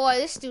 "Oh boy,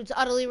 this dude's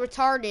utterly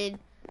retarded."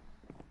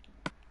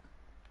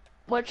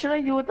 What should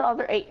I do with the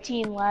other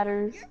 18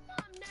 ladders? Your mom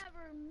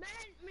never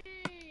meant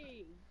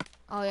me.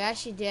 Oh yeah,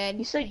 she You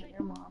did. said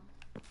your mom.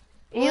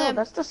 Ew, William.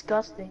 that's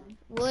disgusting.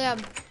 William,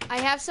 I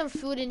have some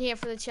food in here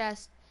for the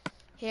chest.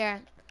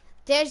 Here,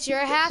 there's your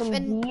half, Some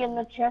and D in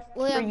the chest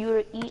William. for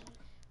you to eat.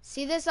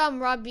 see this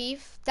raw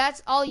beef.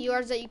 That's all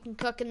yours that you can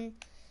cook, and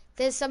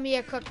there's some of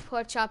your cooked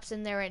pork chops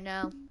in there right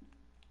now.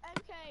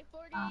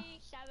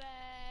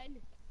 MK47.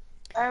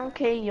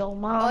 Okay, yo,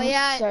 mom. Oh,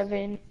 yeah.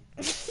 7.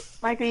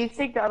 Michael, you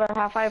take the other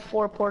half. I have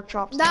 4 pork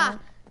chops. Nah, now.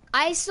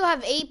 I still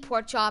have 8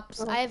 pork chops.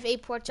 Oh. I have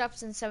 8 pork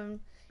chops and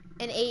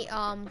 8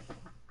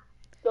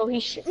 So he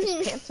shit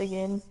his pants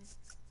again.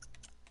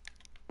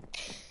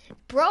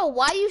 Bro,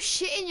 why you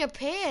shit in your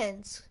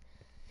pants?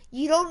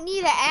 You don't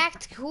need to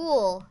act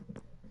cool,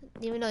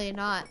 even though you're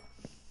not.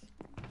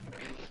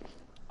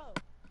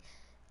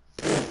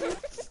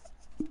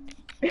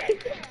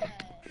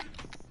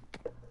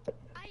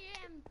 I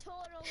am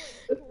totally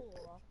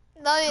cool.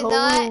 No, you're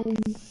not.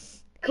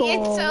 Cool.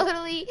 You're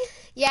totally,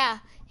 yeah,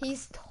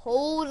 he's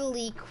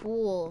totally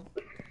cool.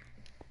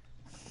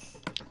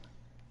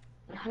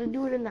 How to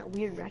do it in that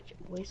weird ratchet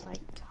voice, like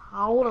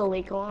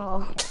totally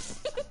cool. Hey,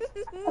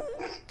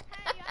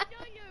 I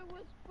know you're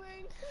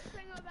whispering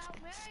something about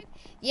me.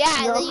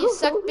 Yeah, and then you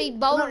suck big I'm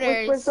not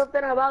whispering boners.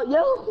 something about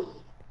you.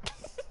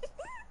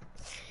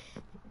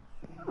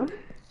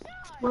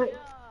 What? Yeah.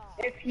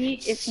 If he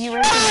raises his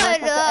voice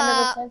at the end of the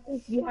up.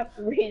 sentence, you have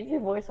to raise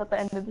your voice at the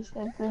end of the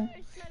sentence.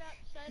 Hey, shut up,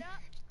 shut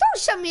up.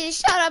 Don't tell me to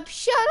shut up,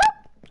 shut up.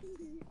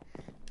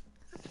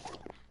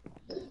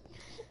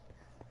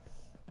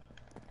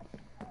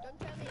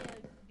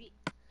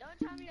 Don't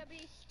tell me to be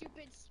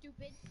stupid,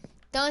 stupid.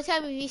 Don't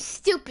tell me to be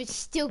stupid,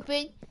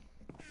 stupid.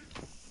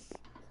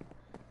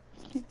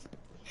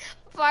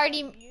 Farty,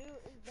 You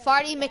is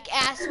Farty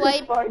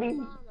McAsswipe. Party.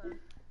 mama.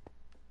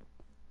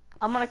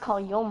 I'm gonna call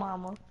yo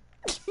mama.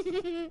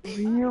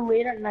 Real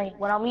late at night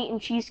when I'm eating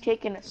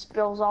cheesecake and it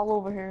spills all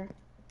over her.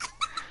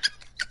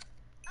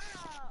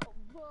 Oh,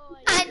 boy.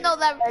 I know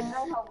that. And then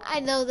I'll, I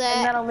know and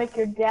that. then I'll make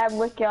your dad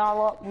lick it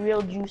all up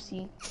real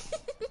juicy.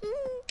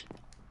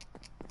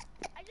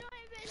 I don't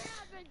even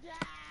have a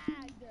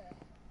dad.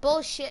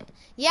 Bullshit.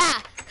 Yeah,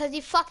 because he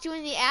fucked you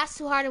in the ass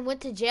too hard and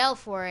went to jail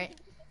for it.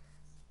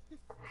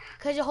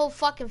 Because your whole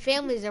fucking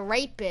family's a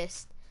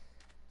rapist.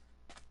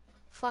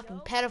 Fucking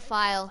Nope,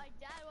 pedophile. My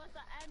dad was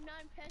an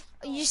M9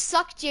 pistol. You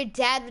sucked your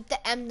dad with the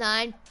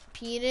M9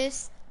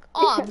 penis?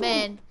 Oh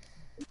man.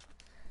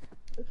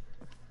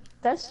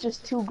 That's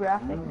just too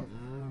graphic.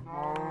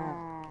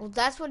 Well,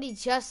 that's what he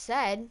just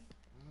said.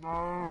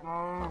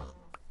 I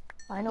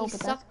know, He but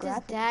that's sucked his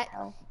graphic. dad. as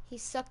hell. He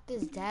sucked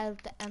his dad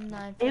with the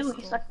M9 Ew, pistol.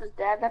 he sucked his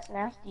dad. That's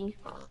nasty.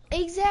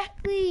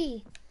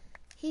 Exactly.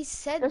 He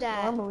said Just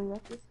that. normally,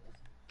 that's just...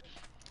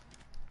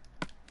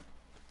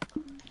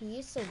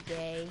 You're so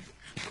gay.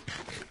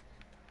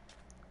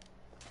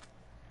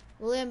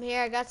 William,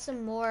 here, I got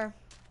some more.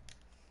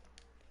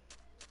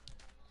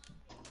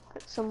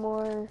 Put some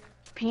more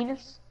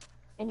penis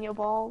in your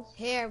balls.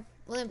 Here,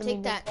 William, I mean,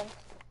 take that. this one.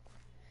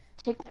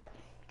 Take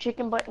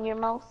chicken butt in your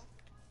mouth.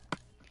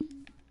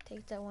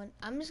 Take that one.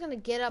 I'm just gonna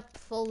get up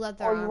full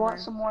leather Or you armor. want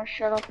some more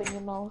shut up in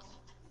your mouth.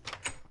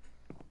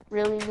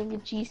 Really,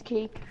 nigga,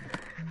 cheesecake.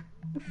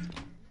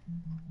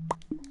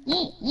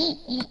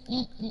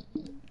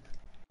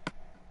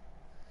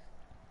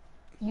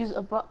 Use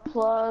a butt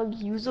plug,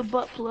 use a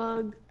butt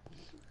plug.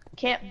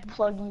 Can't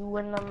plug you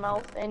in the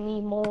mouth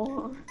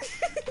anymore.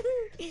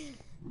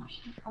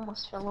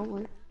 Almost fell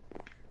over.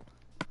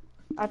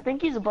 I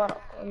think he's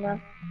about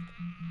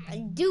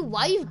Dude,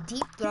 why are you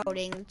deep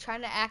throating?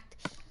 Trying to act.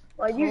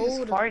 Why are you just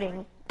Hold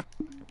farting?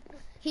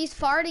 He's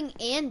farting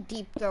and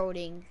deep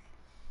throating.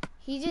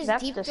 He just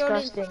That's deep throating.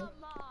 disgusting. Come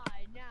on,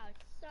 now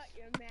shut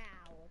your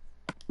mouth.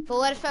 But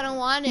what if I don't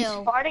want He's to?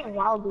 farting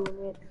while doing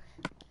it.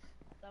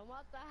 So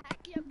what the heck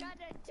you gonna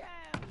do?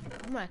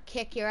 I'm gonna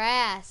kick your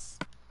ass.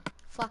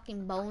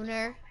 Fucking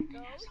boner. No,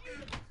 you're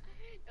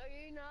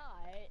not.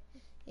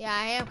 Yeah,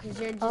 I am, because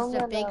you're just Oh,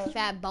 a big no.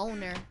 fat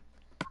boner.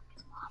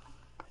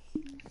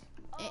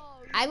 Oh,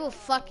 I will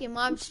fuck your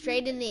mom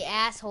straight in the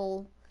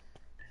asshole.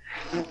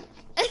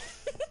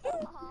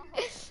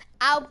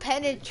 I'll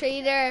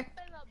penetrate her. in the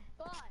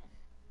butt.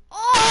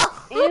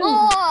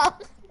 Oh!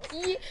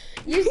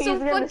 You're so He's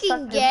gonna fucking suck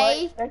your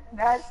gay. butt. That's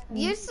nasty.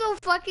 You're so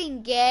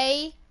fucking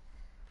gay.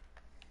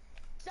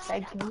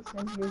 That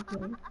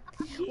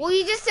gay. Well,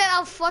 you just said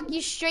I'll fuck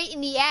you straight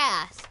in the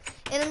ass.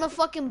 And I'm a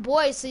fucking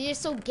boy, so you're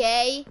so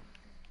gay.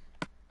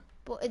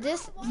 But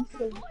this... He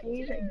said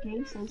gay, that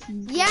gay says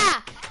he's gay.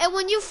 Yeah, and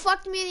when you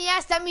fucked me in the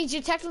ass, that means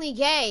you're technically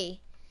gay.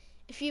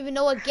 If you even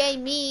know what gay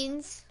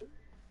means.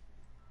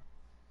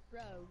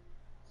 Bro,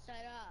 shut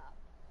up.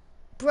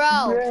 Bro,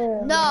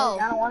 Bruh, no.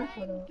 I don't want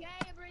to.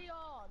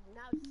 Gabriel,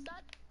 now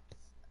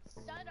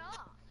shut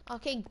up.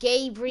 Okay, Your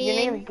Gabriel.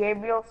 name is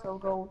Gabriel, so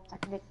go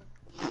technic.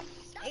 Stop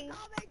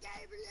calling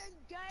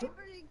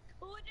Gabriel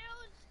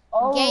Kudos.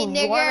 Oh, Gay you want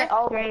nigger. it?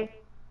 Okay.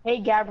 Hey,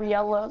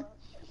 Gabriella.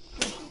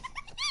 That's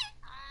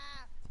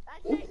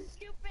a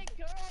stupid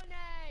girl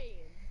name.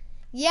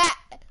 Yeah,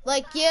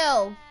 like you.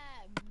 Man.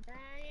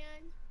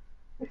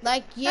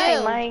 Like you. Hey,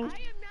 I Mike. am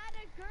not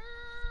a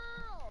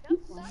girl.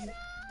 Now shut up.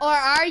 Or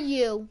are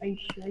you? Are you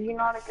sure you're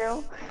not a girl?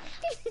 Look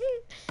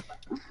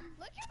at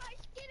my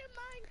skin in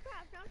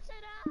Minecraft. Now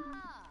shut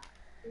up.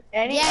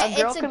 Yeah, A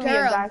girl it's a can be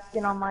girl. a guy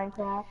skin on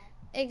Minecraft.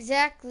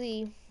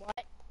 Exactly.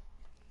 What?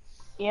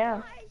 Yeah.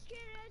 My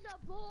skin is a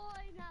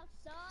boy. Now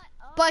shut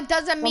up. But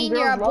doesn't Some mean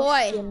girls you're a love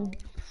boy. skin.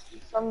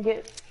 Some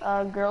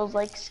girls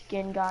like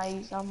skin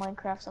guys on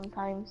Minecraft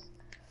sometimes.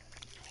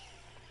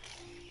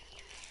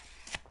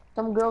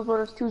 Some girls will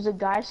just choose a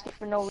guy skin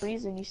for no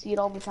reason. You see it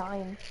all the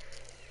time.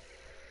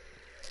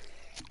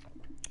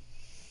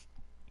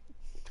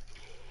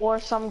 Or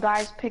some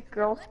guys pick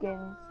girl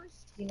skins,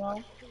 you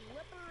know?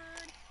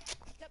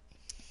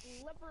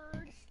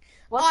 Leopard.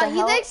 What Oh, the he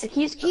hell? likes-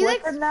 He's he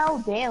Clifford likes- now?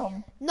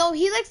 Damn. No,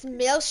 he likes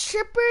male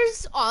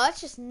strippers. Oh,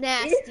 that's just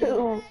nasty.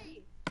 Ew.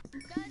 Hey,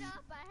 shut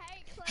up. I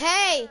hate Clifford.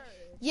 Hey,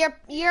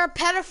 you're a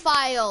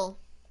pedophile.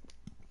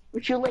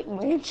 Would you like man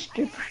I hate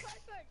stripper?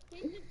 Clifford.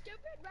 He's a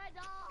stupid red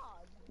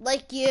dog.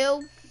 Like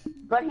you.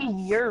 But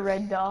he's your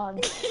red dog.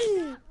 Not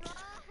red.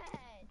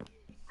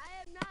 I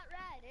am not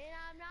red, and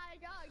I'm not a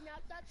dog. Now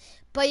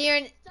But you're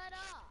shut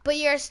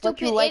up. a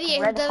stupid like idiot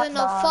who red doesn't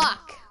know hot dog.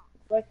 fuck.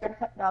 Like a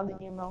hot dog in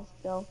your mouth,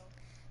 though.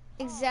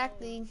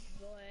 Exactly.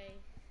 Boy.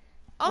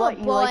 I'm What? a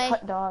You like boy.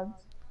 hot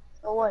dogs?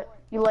 So what?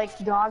 You like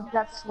dogs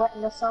that sweat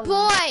in the summer?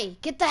 Boy,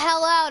 get the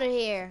hell out of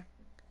here.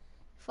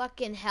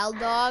 Fucking hell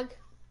dog.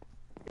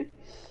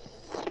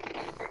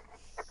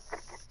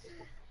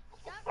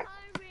 Stop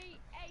calling me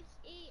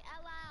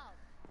H-E-L-L.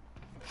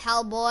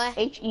 Hell boy.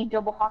 H-E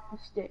double hockey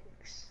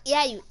sticks.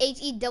 Yeah, you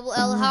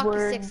H-E-double-L hockey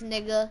Word. sticks,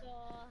 nigga.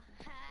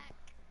 The heck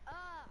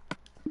up.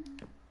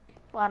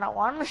 Well, I don't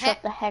want to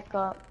shut the heck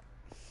up.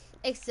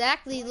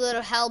 Exactly,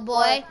 little hell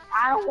boy.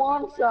 I don't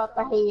want to shut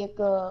the heck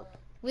up.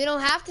 We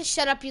don't have to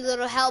shut up, you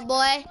little hell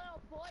boy. Little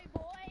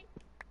boy.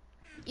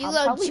 You I'm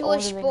little probably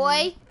Jewish older than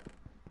boy.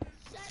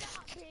 Shut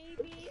up,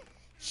 baby.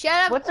 Shut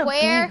up, What's a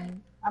queer.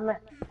 BB?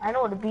 I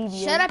know what a BB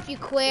is. Shut up, you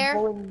queer.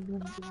 Bowling BB.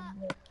 Balloon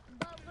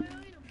boy.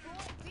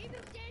 Baby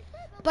stands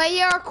for But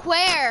you're a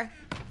queer.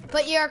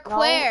 But you're a No,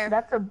 queer.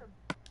 that's a.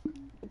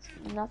 It's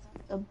not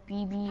a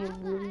BB. How A the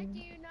heck balloon. do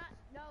you not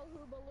know who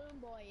Balloon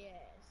Boy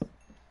is?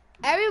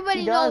 Everybody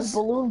He knows. does.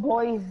 Balloon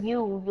boy is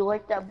you. You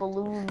like that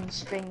balloon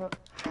string up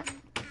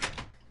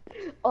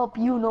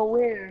you know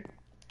where,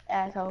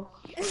 asshole.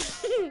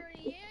 There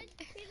he is.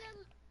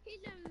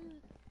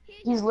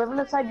 He's living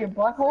inside your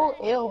butthole.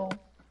 Ew.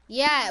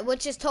 Yeah,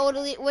 which is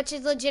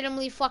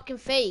legitimately fucking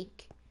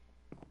fake.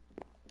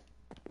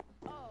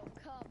 Oh,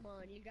 come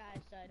on. You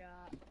guys shut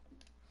up.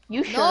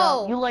 You shut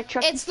No, up. You like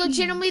Chuck E. it's Cheese.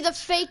 legitimately the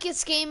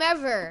fakest game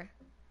ever.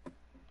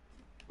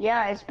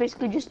 Yeah, it's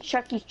basically just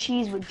Chuck E.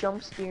 Cheese with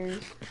jump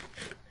scares.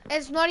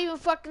 It's not even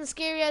fucking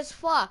scary as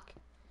fuck.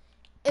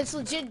 It's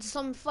legit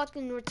some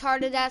fucking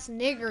retarded ass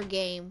nigger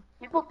game.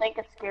 People think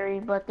it's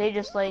scary, but they're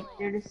just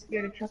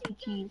scared of Chuck E.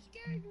 Cheese.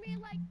 Scares me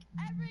like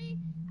every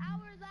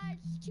hour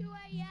that's 2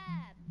 a.m.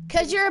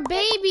 Cause you're a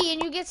baby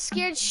and you get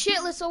scared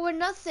shitless over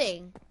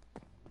nothing.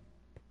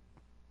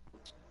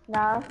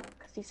 Nah,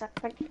 cause he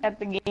sucks at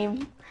the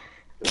game.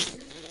 Shut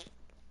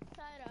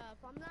up.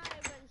 I'm not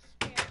even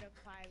scared of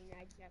Five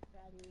Nights at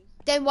Freddy's.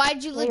 Then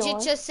why'd you Wait, legit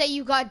what? just say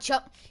you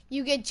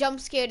get jump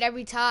scared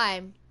every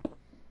time?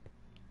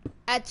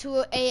 At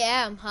 2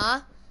 a.m.,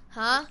 huh?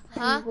 Huh?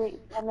 Wait,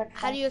 I'm at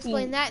How do you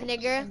explain that,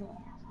 nigger?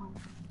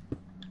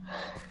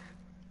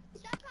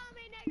 Stop calling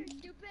me nigger,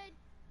 stupid.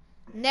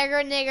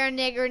 Nigger, nigger,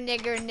 nigger,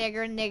 nigger,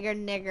 nigger, nigger,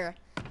 nigger.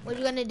 What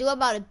you gonna do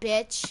about it,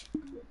 bitch?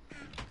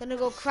 Gonna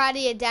go cry to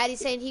your daddy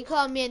saying he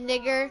called me a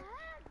nigger?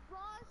 Boss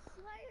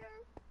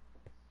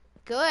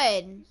Slayer.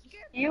 Good.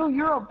 Ew,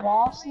 you're a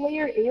ball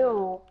slayer?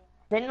 Ew.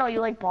 Didn't know you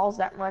like balls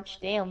that much,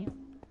 damn.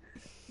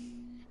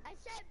 I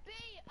said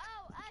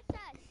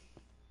B-O-S-S.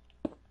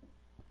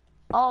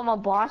 Oh, I'm a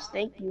boss,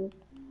 thank you.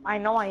 I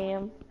know I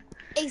am.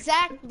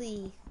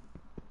 Exactly.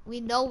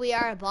 We know we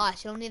are a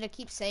boss. You don't need to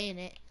keep saying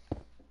it.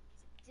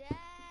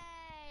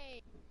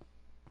 Dang.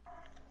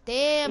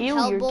 Damn, Ew, you're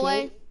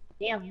Hellboy.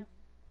 gay. Damn.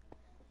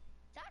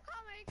 Stop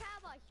calling me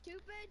cowboy,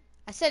 stupid.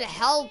 I said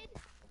hell. He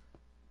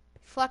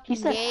Fucking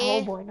said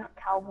gay. Hellboy, not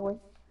cowboy.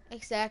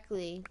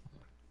 Exactly.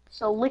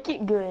 So lick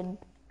it good.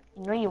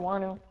 You know you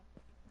want to.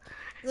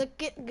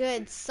 Look it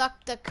good.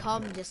 Suck the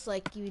cum just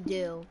like you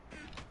do.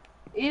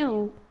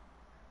 Ew.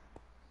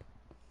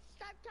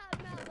 Stop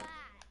talking about that.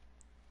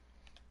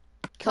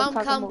 Come,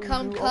 talking come, about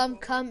come, you. come,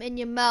 come in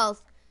your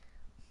mouth.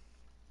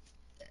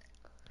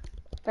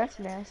 That's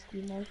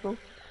nasty, Michael.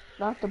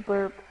 Not the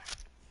burp.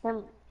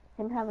 Him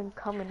having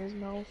cum in his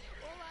mouth.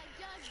 Well, I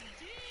just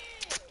did.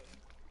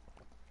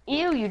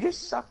 Ew, you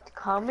just sucked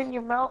cum in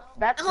your mouth?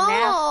 That's Oh,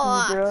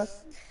 nasty, bro.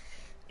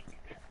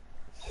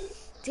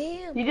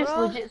 damn, He just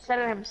bro. legit said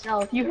it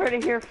himself. You heard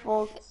it here,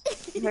 folks.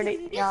 You heard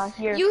it, yeah,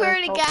 here You first,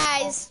 heard it, folks.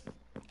 guys.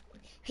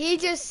 He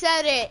just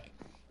said it.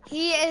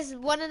 He is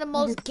one of the He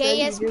most just said he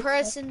gayest just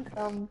person, sucked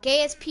cum.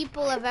 gayest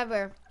people I've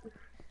ever.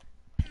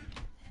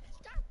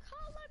 Stop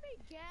calling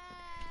me gay.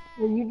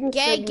 Well, you just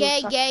Gay, said you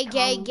gay, sucked gay,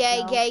 gay, cum, gay,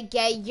 so. gay,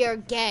 gay. You're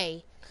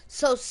gay.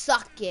 So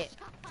suck it.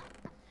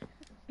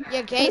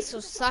 You're gay,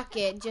 so suck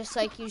it. Just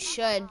like you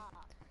should. Shut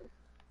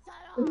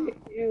up.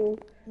 Ew.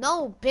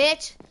 No,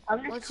 bitch.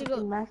 I'm Why just don't you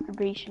cooking go?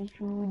 masturbation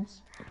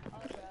foods. Oh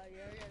bro,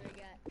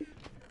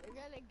 you're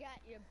gonna get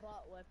your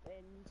butt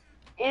whipping.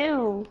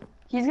 Ew.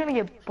 He's gonna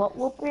get butt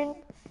whooping?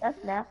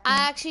 That's nasty.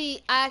 I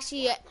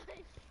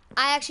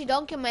actually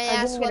don't get my Are you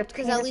ass gonna get a whooped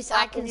because at penis least I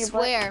slapped in can your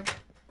butt? swear.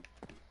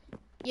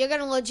 You're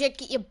gonna legit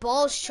get your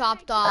balls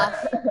chopped off,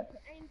 And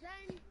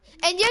then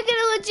and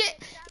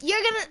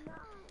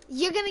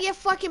you're gonna get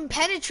fucking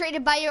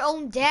penetrated by your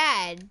own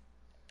dad,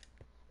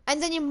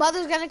 and then your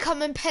mother's gonna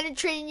come and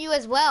penetrating you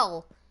as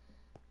well.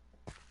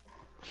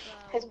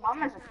 His mom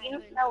has a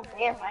penis? No,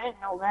 damn, I didn't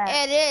know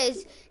that. It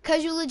is,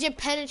 cause you legit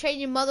penetrated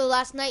your mother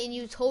last night, and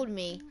you told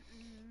me.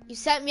 You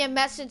sent me a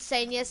message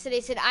saying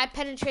yesterday, said I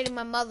penetrated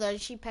my mother,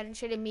 and she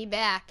penetrated me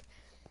back.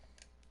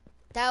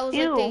 That was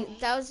Ew. like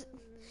that was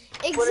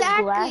What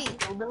a glass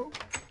exactly.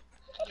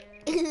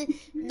 dildo?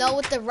 No,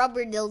 with the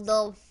rubber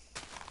dildo.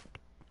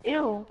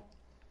 Ew.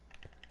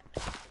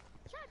 stop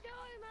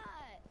doing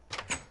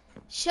that.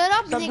 Shut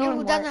up, Stop nigga doing who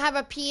what? doesn't have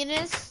a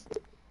penis.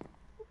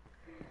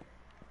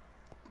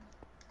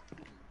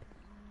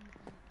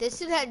 This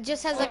dude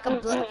just has like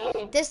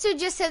a this dude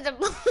just has a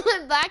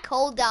black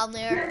hole down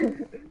there.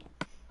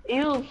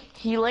 Ew.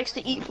 He likes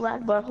to eat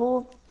black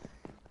butthole.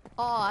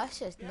 Oh, that's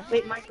just nice.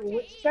 Wait, Michael,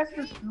 which chest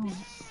is food?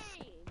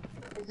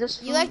 Is this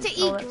food? You like to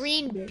No, eat that's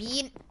green food.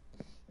 bean?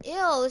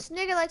 Ew, this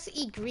nigga likes to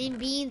eat green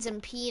beans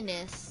and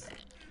penis.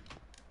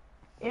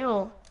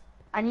 Ew.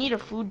 I need a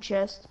food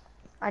chest.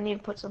 I need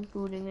to put some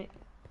food in it.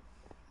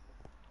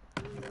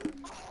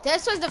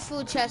 This was the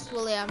food chest,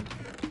 William.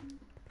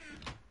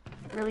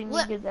 Really,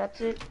 What? nigga, that's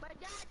it?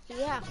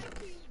 Yeah.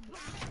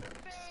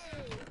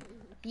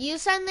 You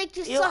sound like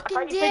you're Ew, I sucking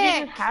thought you said you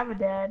didn't dick. have a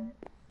dad.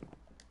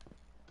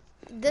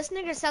 This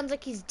nigga sounds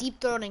like he's deep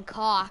throating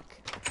cock.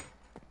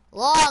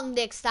 Long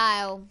dick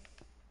style.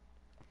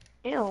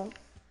 Ew.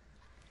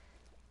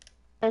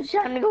 It's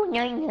time to go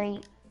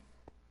night-night.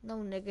 No,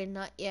 nigga,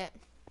 not yet.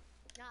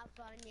 Not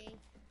funny.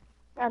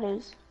 That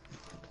is.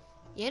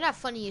 You're not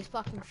funny, you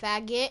fucking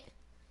faggot.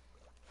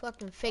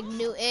 Fucking Fig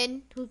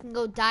Newton, who can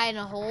go die in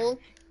a hole.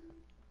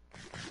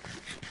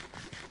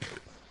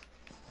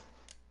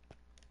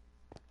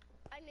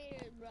 I need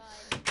to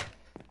run.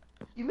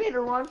 You made a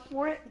run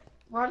for it?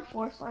 Run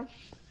for it, son.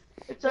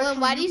 It's Well,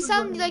 actually why do you who's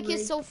sound running like the you're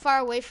race. so far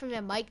away from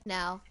your mic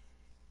now?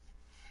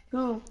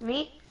 Who?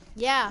 Me?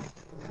 Yeah.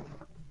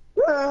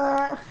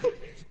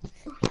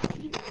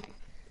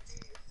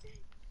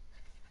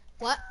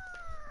 What?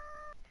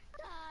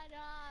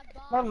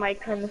 My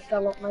mic kind of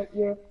fell up my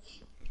ear.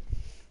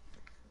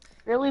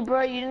 Really,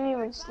 bro? You didn't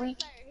even sleep?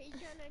 He's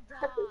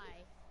gonna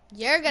die.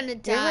 You're gonna You're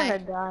die gonna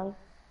die.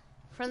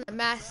 from the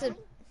massive.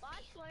 Boss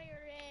player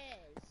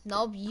is.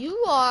 Nope, you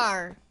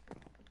are.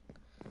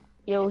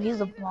 Yo, he's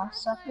a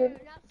boss sucker.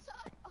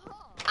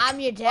 I'm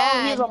your Oh,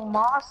 dad. he's a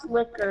moss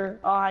licker.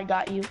 Oh, I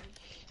got you.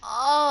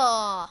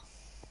 Oh,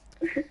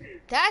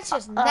 that's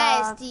just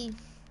nasty.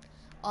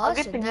 Oh, I'll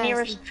that's get the just nasty.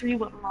 nearest tree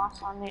with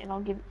moss on it and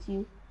I'll give it to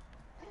you.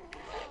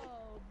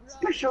 Oh,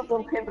 Special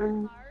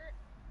vocabulary.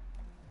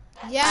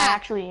 I Yeah,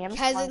 actually am.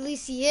 because smart. at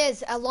least he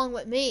is, along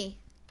with me.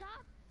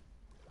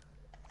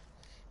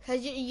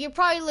 Because you're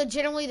probably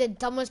legitimately the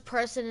dumbest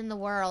person in the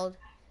world.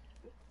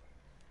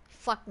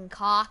 Fucking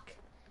cock.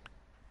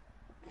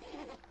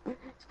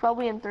 It's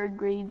probably in 3rd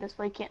grade. That's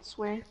why I can't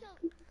swear.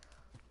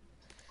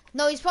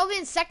 No, he's probably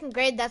in 2nd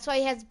grade. That's why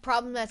he has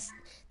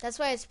That's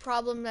why it's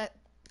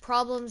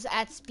problems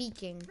at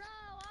speaking. Bro,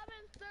 I'm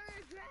in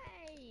 3rd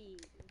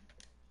grade.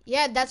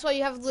 Yeah, that's why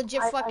you have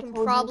legit I fucking told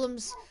you.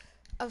 problems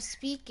of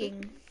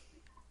speaking.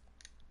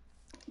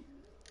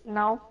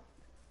 No.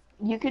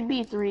 You could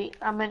be 3.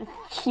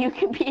 You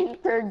could be in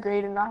 3rd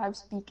grade and not have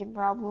speaking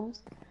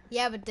problems.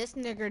 Yeah, but this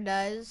nigger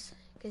does.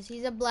 Because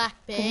he's a black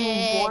 'Cause he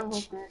was born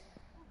bitch. with it.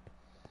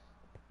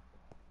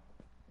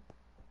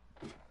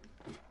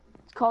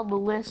 It's called the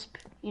lisp.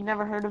 You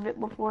never heard of it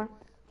before?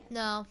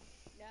 No.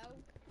 No,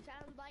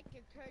 sounds like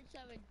a curse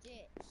of a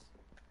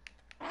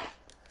ditch.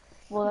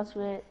 Well, that's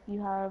what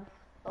you have,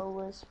 a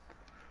lisp.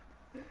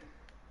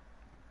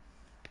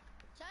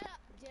 Shut up,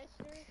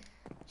 Disney.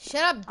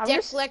 Shut up, I'm dick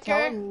just licker.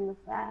 telling you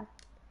the fact.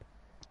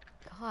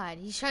 God,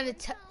 he's trying to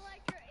tell. Sound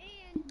like you're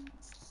eating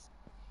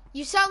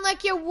You sound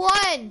like you're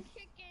one.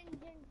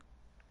 chickens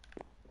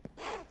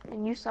and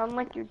And you sound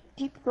like you're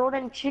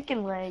deep-throating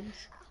chicken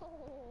legs.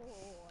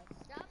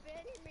 stop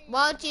hitting me.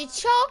 Won't you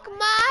choke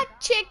my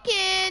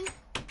chicken?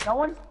 No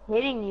one's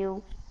hitting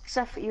you,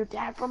 except for your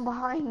dad from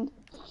behind.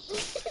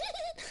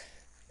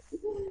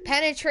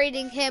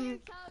 Penetrating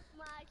him. Choke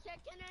my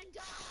chicken and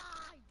die.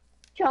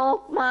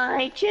 Choke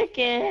my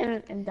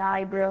chicken and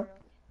die, bro.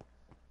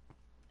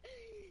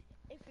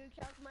 If you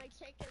choke my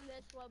chicken,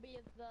 this will be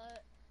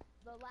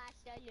the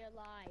last day of your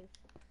life.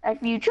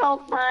 If you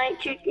choke my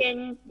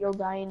chicken, you'll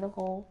die in the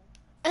hole.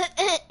 Oh,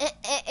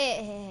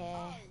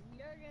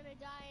 you're gonna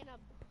die in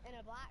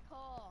a black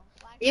hole.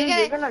 Ew,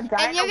 you're gonna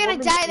die in you're a gonna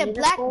woman's die in a anus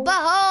black hole?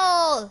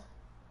 butthole.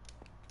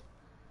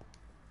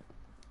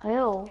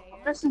 Ew, I'm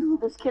gonna see who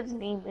this kid's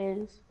name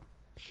is.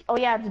 Oh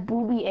yeah, it's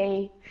Booby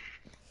A.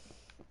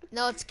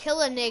 No, it's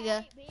kill a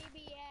nigga.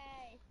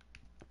 BBA.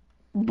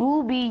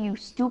 Booby, you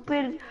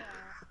stupid.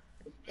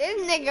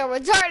 This nigga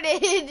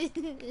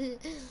retarded.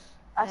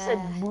 I said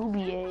Booby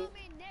Call A.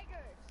 me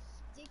nigger.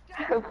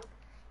 Sticker.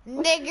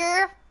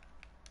 Nigger.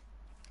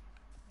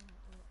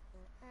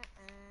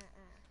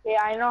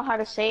 Yeah, I know how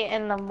to say it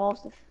in the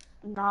most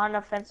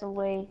non-offensive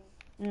way.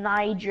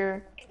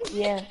 Niger.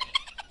 Yeah.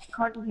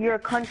 You're a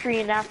country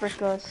in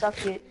Africa.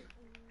 Suck it.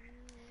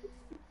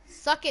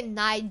 Suck it,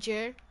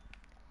 Niger.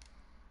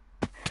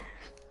 They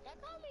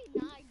call me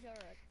Niger.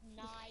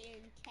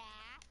 Nyan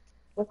cat.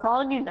 We're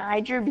calling you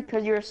Niger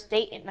because you're a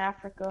state in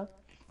Africa.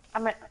 I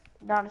mean,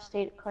 not a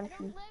state, a I country.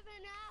 don't live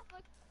in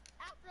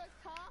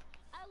Africa.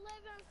 I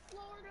live in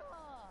Florida.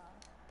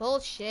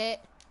 Bullshit.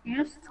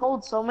 You just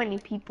told so many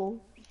people.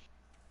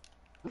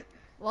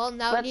 Well,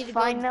 now we Let's need to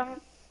find go.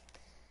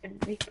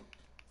 them.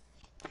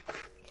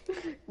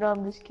 No,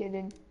 I'm just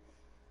kidding.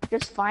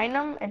 Just find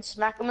them and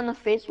smack them in the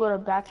face with a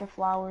batch of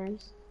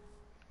flowers.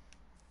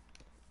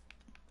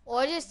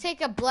 Or just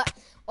take a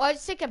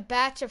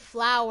batch of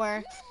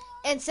flour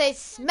and say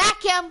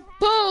smack him,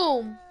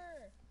 boom.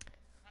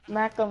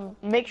 Smack them.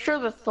 Make sure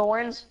the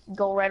thorns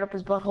go right up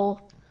his butthole.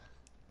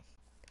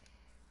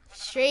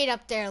 Straight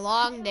up there,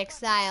 long dick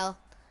style.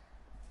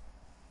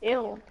 Ew.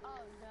 Oh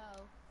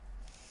no.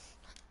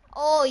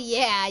 Oh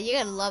yeah,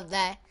 you're gonna love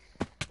that.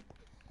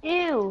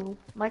 Ew.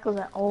 Michael's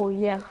like, oh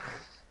yeah.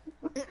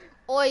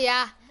 Oh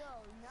yeah. No,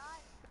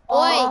 not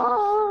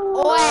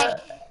Oh. Oi. not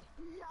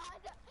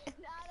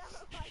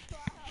up my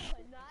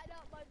butthole. Not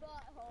up my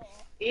butthole.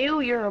 Ew,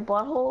 you're a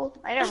butthole?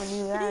 I never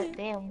knew that.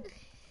 Damn.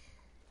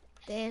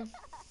 Damn.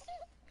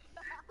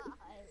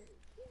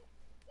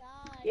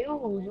 God.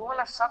 Ew, you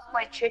wanna suck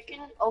my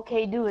chicken?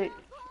 Okay, do it.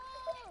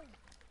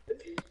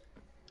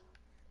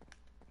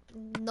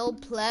 No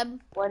pleb.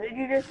 What did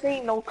you just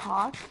say? No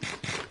cost?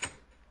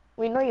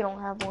 We know you don't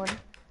have one.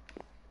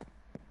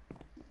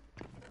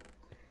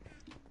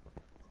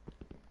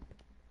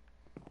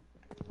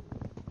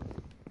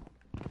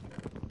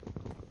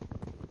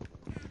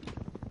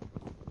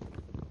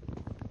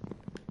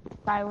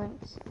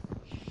 Silence.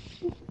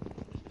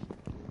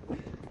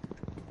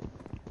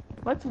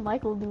 What's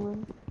Michael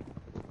doing?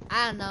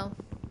 I don't know.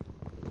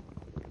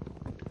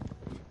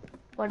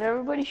 What?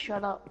 Everybody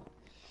shut up.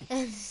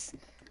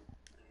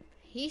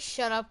 He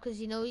shut up because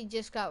he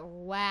just got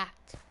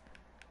whacked.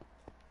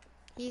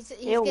 He's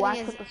Ew, getting whack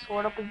his with the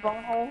sword up his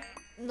butthole?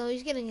 no,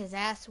 he's getting his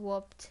ass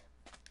whooped.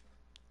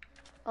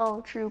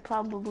 Oh, true,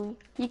 probably.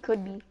 He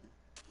could be.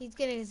 He's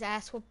getting his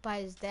ass whooped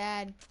by his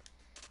dad.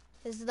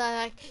 His dad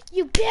like,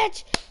 you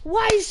bitch,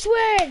 why you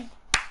swearing?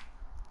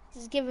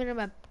 He's giving him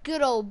a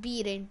good old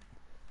beating.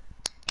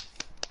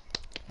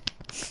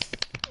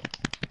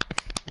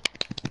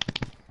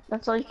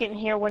 That's all you can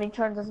hear when he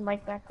turns his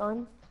mic back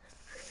on.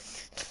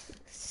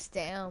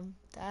 Damn,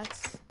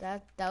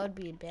 that would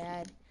be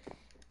bad.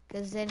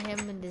 Cause then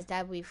him and his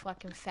dad would be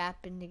fucking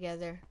fapping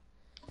together.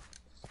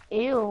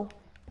 Ew.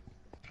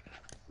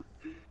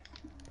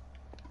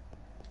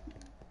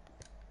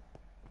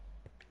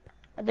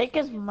 I think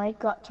his mic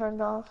got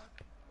turned off.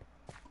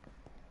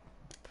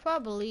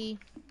 Probably.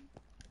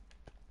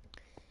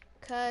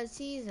 Cause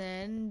he's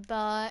in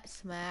butt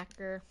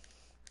smacker.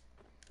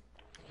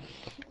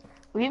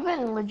 We've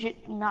been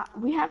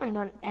we haven't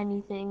done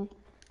anything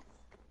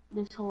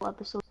this whole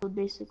episode,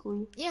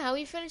 basically. Yeah,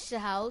 we finished the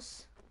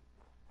house.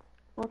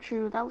 Well,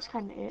 true, that was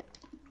kind of it.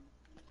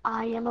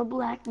 I am a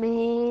black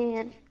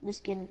man.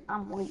 Just kidding,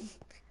 I'm white.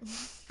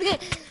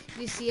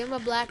 You see, I'm a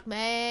black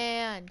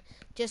man.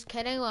 Just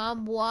kidding,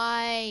 I'm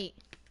white.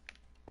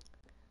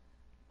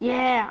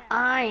 Yeah,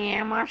 I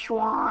am a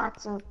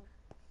Schwartz.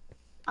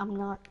 I'm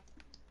not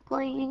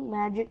playing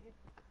magic.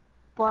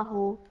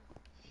 Butthole.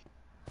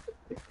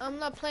 I'm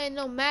not playing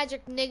no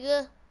magic,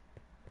 nigga.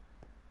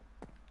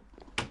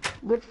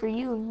 Good for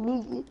you,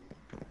 nigga.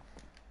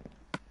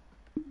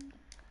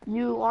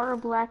 You are a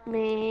black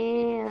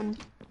man.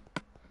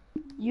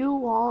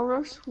 You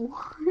are a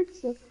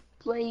Schwartz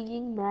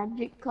playing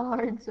magic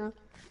cards.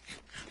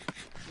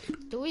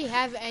 Do we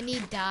have any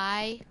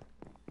dye?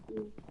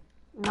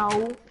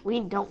 No,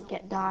 we don't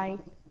get dye.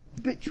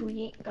 Bitch,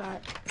 we ain't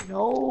got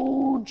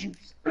no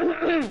juice.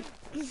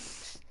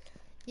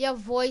 Your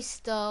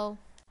voice, though.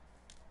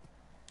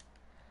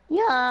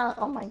 Yeah,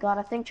 oh my god,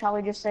 I think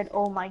Charlie just said,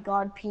 oh my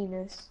god,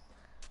 penis.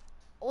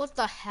 What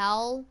the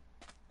hell?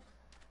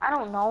 I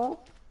don't know.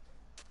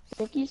 I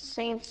think he's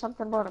saying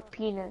something about a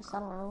penis, I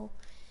don't know.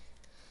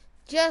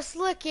 Just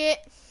lick it.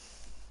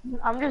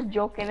 I'm just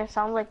joking, it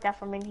sounds like that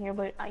from in here,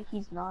 but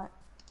he's not.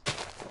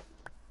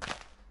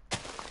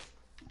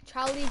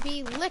 Charlie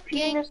be licking.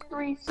 Penis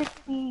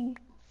 360.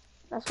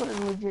 That's what it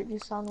legit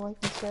just sounded like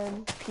you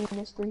said.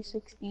 Penis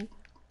 360.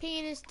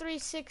 Penis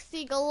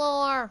 360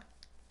 galore.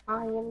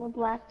 I am a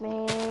black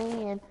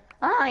man.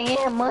 I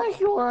am a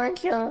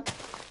Georgia.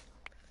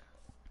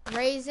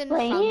 Raisin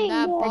Playing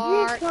from the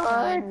Magic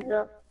Barton.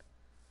 cards.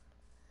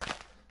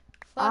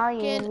 I am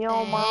Fucking your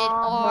Ed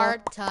mama.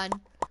 Orton.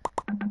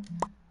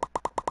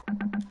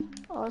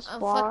 A I'm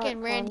Spartan.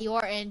 fucking Randy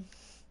Orton.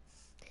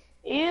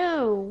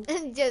 Ew.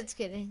 Just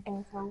kidding.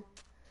 Asshole.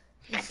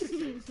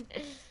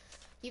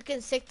 You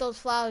can stick those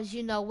flowers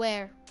you know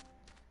where.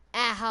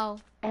 Ow.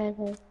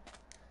 Asshole.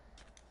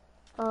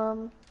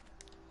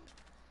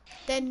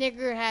 That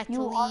nigger had to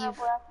You are a leave.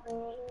 black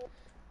man.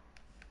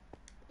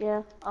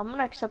 Yeah, I'm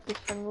gonna accept this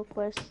friend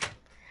request.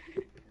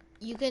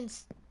 You can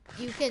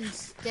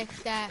stick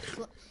that.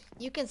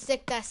 You can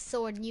stick that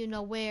sword you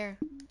know where.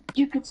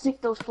 You can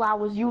stick those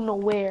flowers you know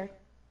where.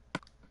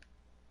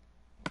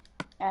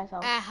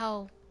 Asshole.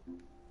 Ow.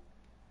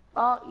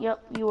 Oh,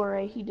 yep, you were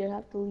right. He did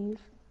have to leave.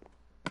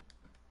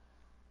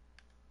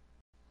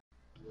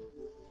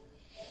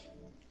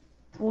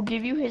 We'll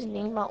give you his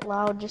name out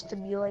loud just to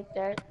be like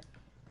that.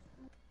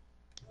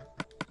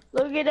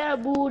 Look at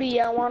that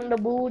booty. I want the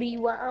booty.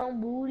 Wow,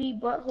 booty,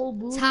 butthole,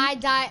 booty.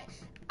 Tie-dye.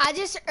 I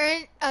just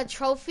earned a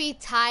trophy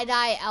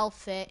tie-dye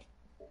outfit.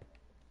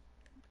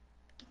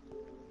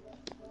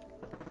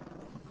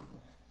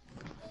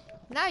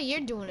 Now you're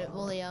doing it,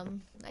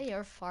 William. Now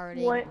you're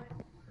farting. What?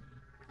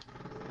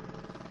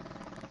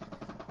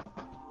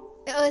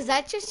 Oh, is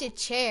that just your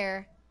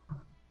chair?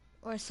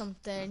 Or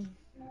something?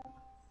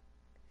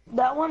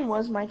 That one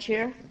was my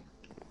chair.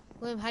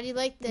 William, how do you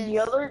like this? The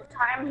other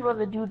times were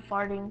the dude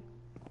farting.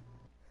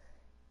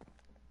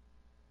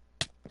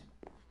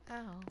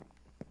 Ow.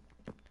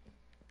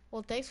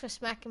 Well, thanks for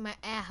smacking my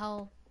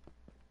asshole.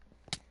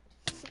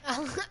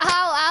 Ow,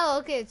 ow,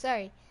 okay,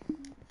 sorry.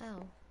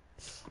 Ow.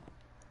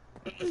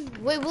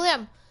 Wait,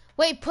 William.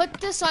 Wait, put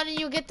this on and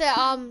you get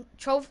the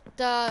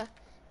the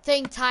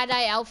thing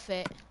tie-dye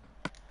outfit.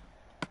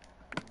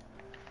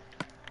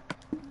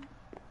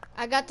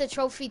 I got the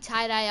trophy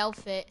tie-dye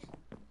outfit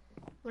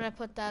when I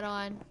put that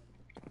on.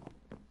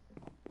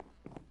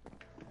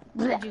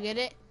 Did you get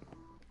it?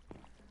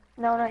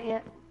 No, not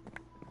yet.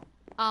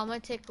 It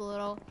might take a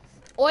little.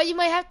 Or you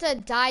might have to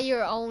dye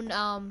your own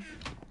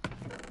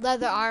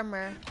leather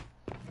armor.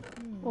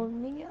 Well,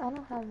 me, I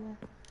don't have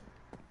that.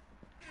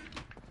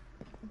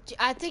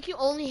 I think you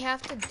only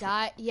have to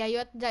dye. Yeah, you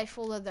have to dye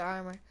full leather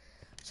armor.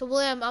 So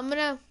William, I'm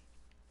gonna.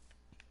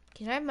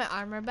 Can I have my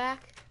armor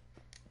back?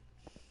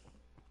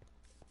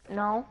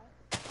 No.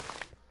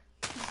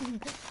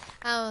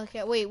 Oh,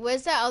 okay. Wait,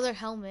 where's that other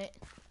helmet?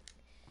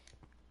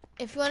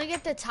 If you want to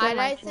get the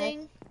tie-dye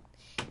thing,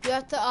 you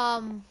have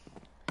to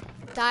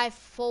dye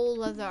full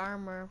leather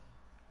armor.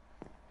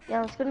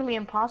 Yeah, it's gonna be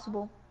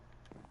impossible.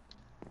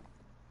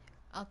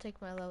 I'll take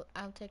my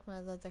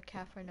leather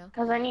cap right now.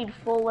 Cause I need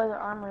full leather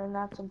armor, and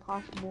that's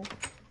impossible.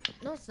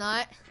 No, it's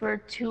not. For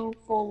 2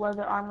 full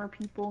leather armor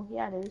people,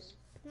 yeah, it is.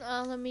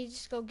 Let me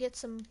just go get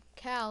some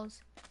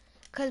cows.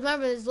 Cause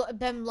remember, there's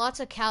been lots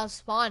of cows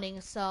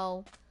spawning,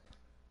 so.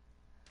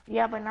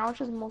 Yeah, but now it's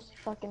just mostly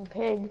fucking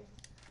pig.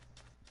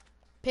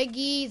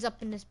 Piggies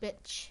up in this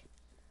bitch.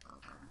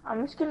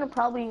 I'm just gonna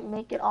probably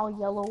make it all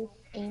yellow,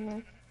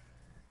 Amy.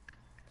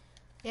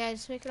 Yeah,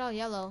 just make it all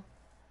yellow.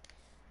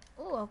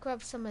 Oh, I'll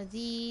grab some of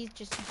these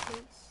just in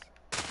case.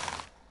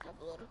 Grab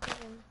a little bit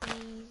of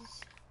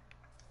these.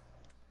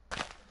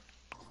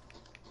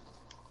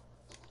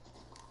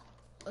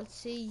 Let's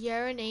see,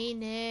 you're an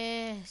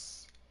anus.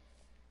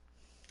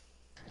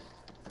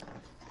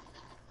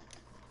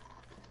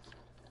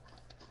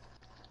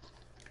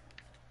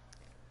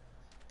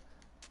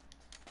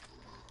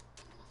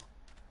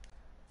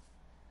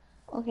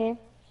 Okay.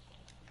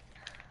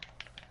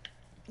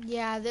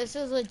 Yeah, this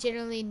is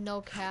legitimately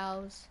no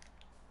cows.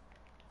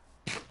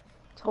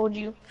 Told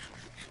you.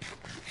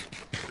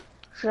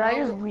 Should I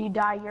just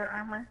re-dye your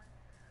armor?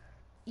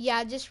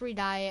 Yeah, just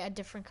re-dye it a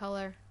different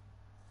color.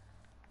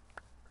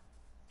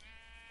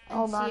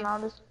 Hold on, I'll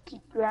just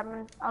keep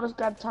grabbing. I'll just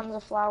grab tons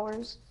of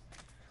flowers.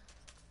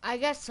 I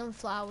got some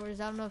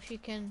flowers. I don't know if you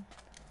can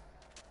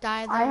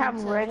dye them. I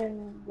have red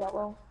and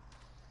yellow.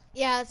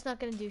 Yeah, it's not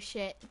gonna do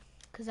shit,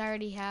 cause I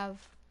already have.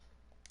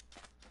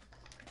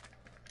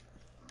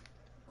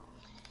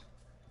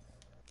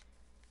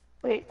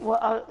 Wait,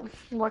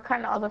 what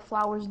kind of other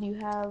flowers do you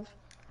have?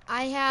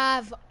 I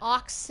have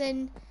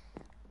oxen,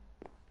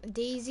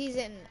 daisies,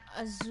 and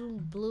azul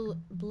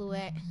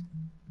bluet.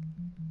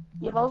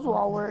 Yeah, those will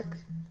all work.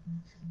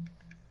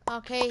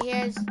 Okay,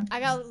 I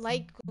got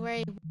light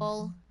gray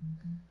wool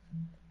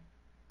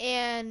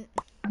and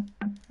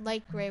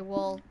light gray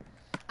wool.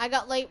 I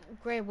got light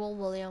gray wool,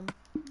 William.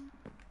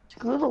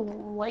 Screw the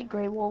light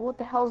gray wool. What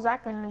the hell is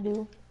that gonna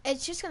do?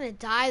 It's just gonna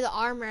dye the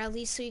armor at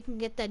least so you can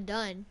get that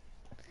done.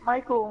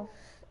 Michael,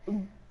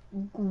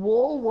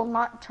 wool will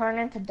not turn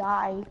into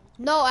dye.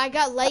 No, I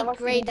got light Unless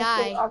gray you just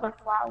dye. get other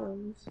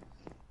flowers.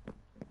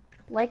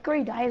 Light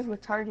gray dye is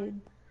retarded.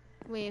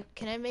 Wait,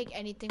 can I make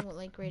anything with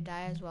light gray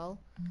dye as well?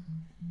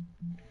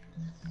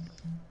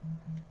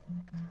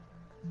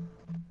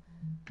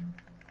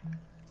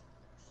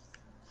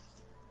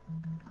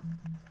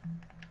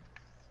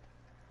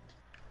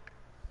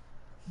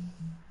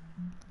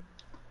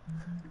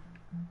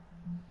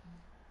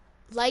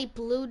 Light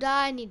blue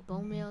dye. I need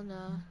bone meal.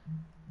 No.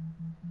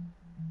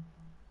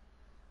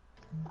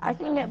 I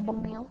can get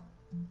bone meal.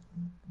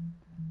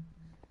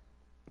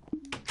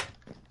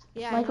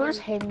 Yeah. Michael, just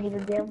hand me the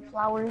damn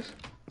flowers.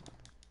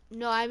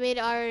 No, I made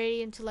it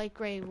already into light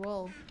gray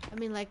wool. I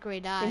mean light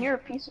gray dye. Then you're a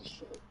piece of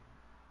shit.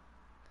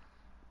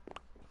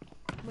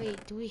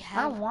 Wait, do we I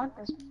have? don't want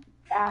this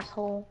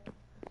asshole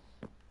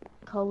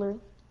color.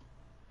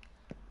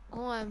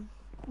 Hold on.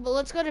 Well,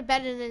 let's go to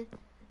bed and then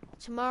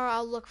tomorrow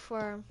I'll look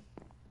for.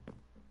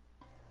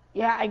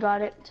 Yeah, I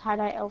got it.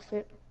 Tie-dye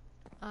outfit.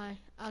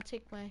 I'll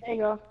take my. There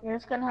you go. You're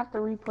just gonna have to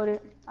re-put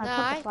it. I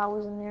Nah, put the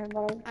flowers in there,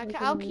 but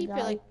I'll keep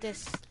it like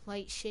this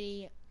light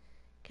shitty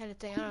kind of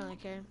thing. I don't really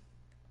care.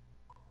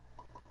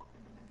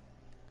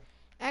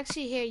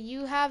 Actually, here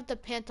you have the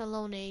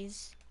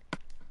pantalones.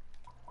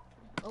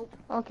 Oh,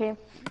 Okay,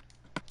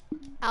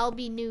 I'll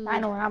be nude. I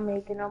know where I'm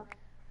making them.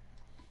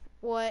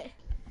 What?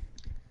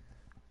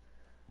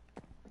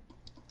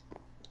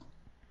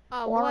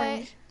 Oh,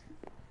 Orange.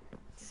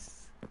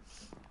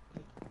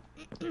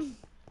 what?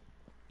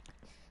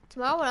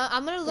 Tomorrow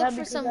I'm gonna look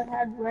for some. I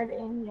had red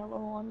and yellow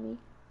on me.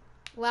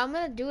 What I'm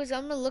gonna do is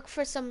I'm gonna look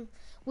for some.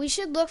 We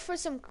should look for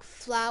some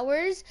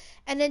flowers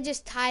and then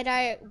just tie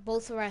dye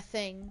both of our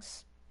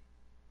things.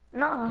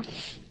 Nah.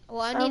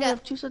 Well, I I only need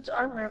have 2 sets of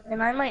armor,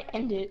 and I might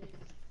end it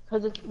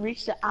because it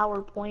reached the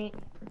hour point.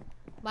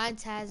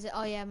 Mine's has it.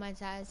 Oh yeah,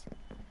 mine's has.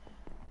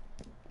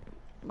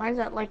 Mine's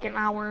at like an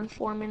hour and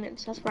 4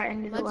 minutes. That's where I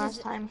ended it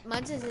last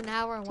Mine's time. is an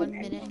hour and 1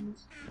 minute.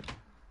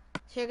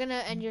 So you're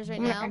gonna end yours right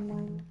now?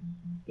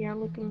 Yeah,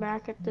 looking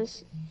back at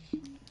this.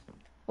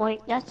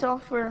 Wait, that's all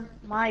for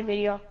my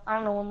video. I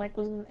don't know when Mike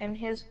was gonna end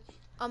his.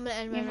 I'm gonna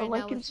end mine Leave a right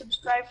like now. and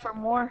subscribe for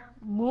more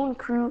Moon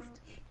Crew.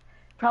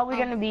 Probably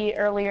gonna be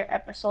earlier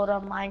episode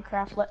of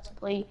Minecraft Let's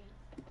Play.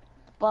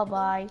 Bye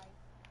bye.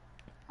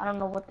 I don't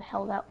know what the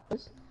hell that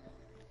was.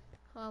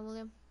 Hold on,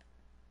 William.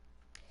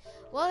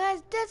 Well,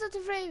 guys, that's it for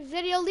today's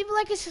video. Leave a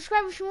like and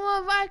subscribe if you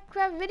want more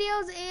Minecraft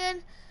videos,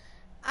 and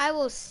I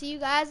will see you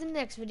guys in the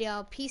next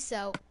video. Peace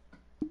out.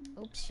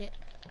 Oops, shit.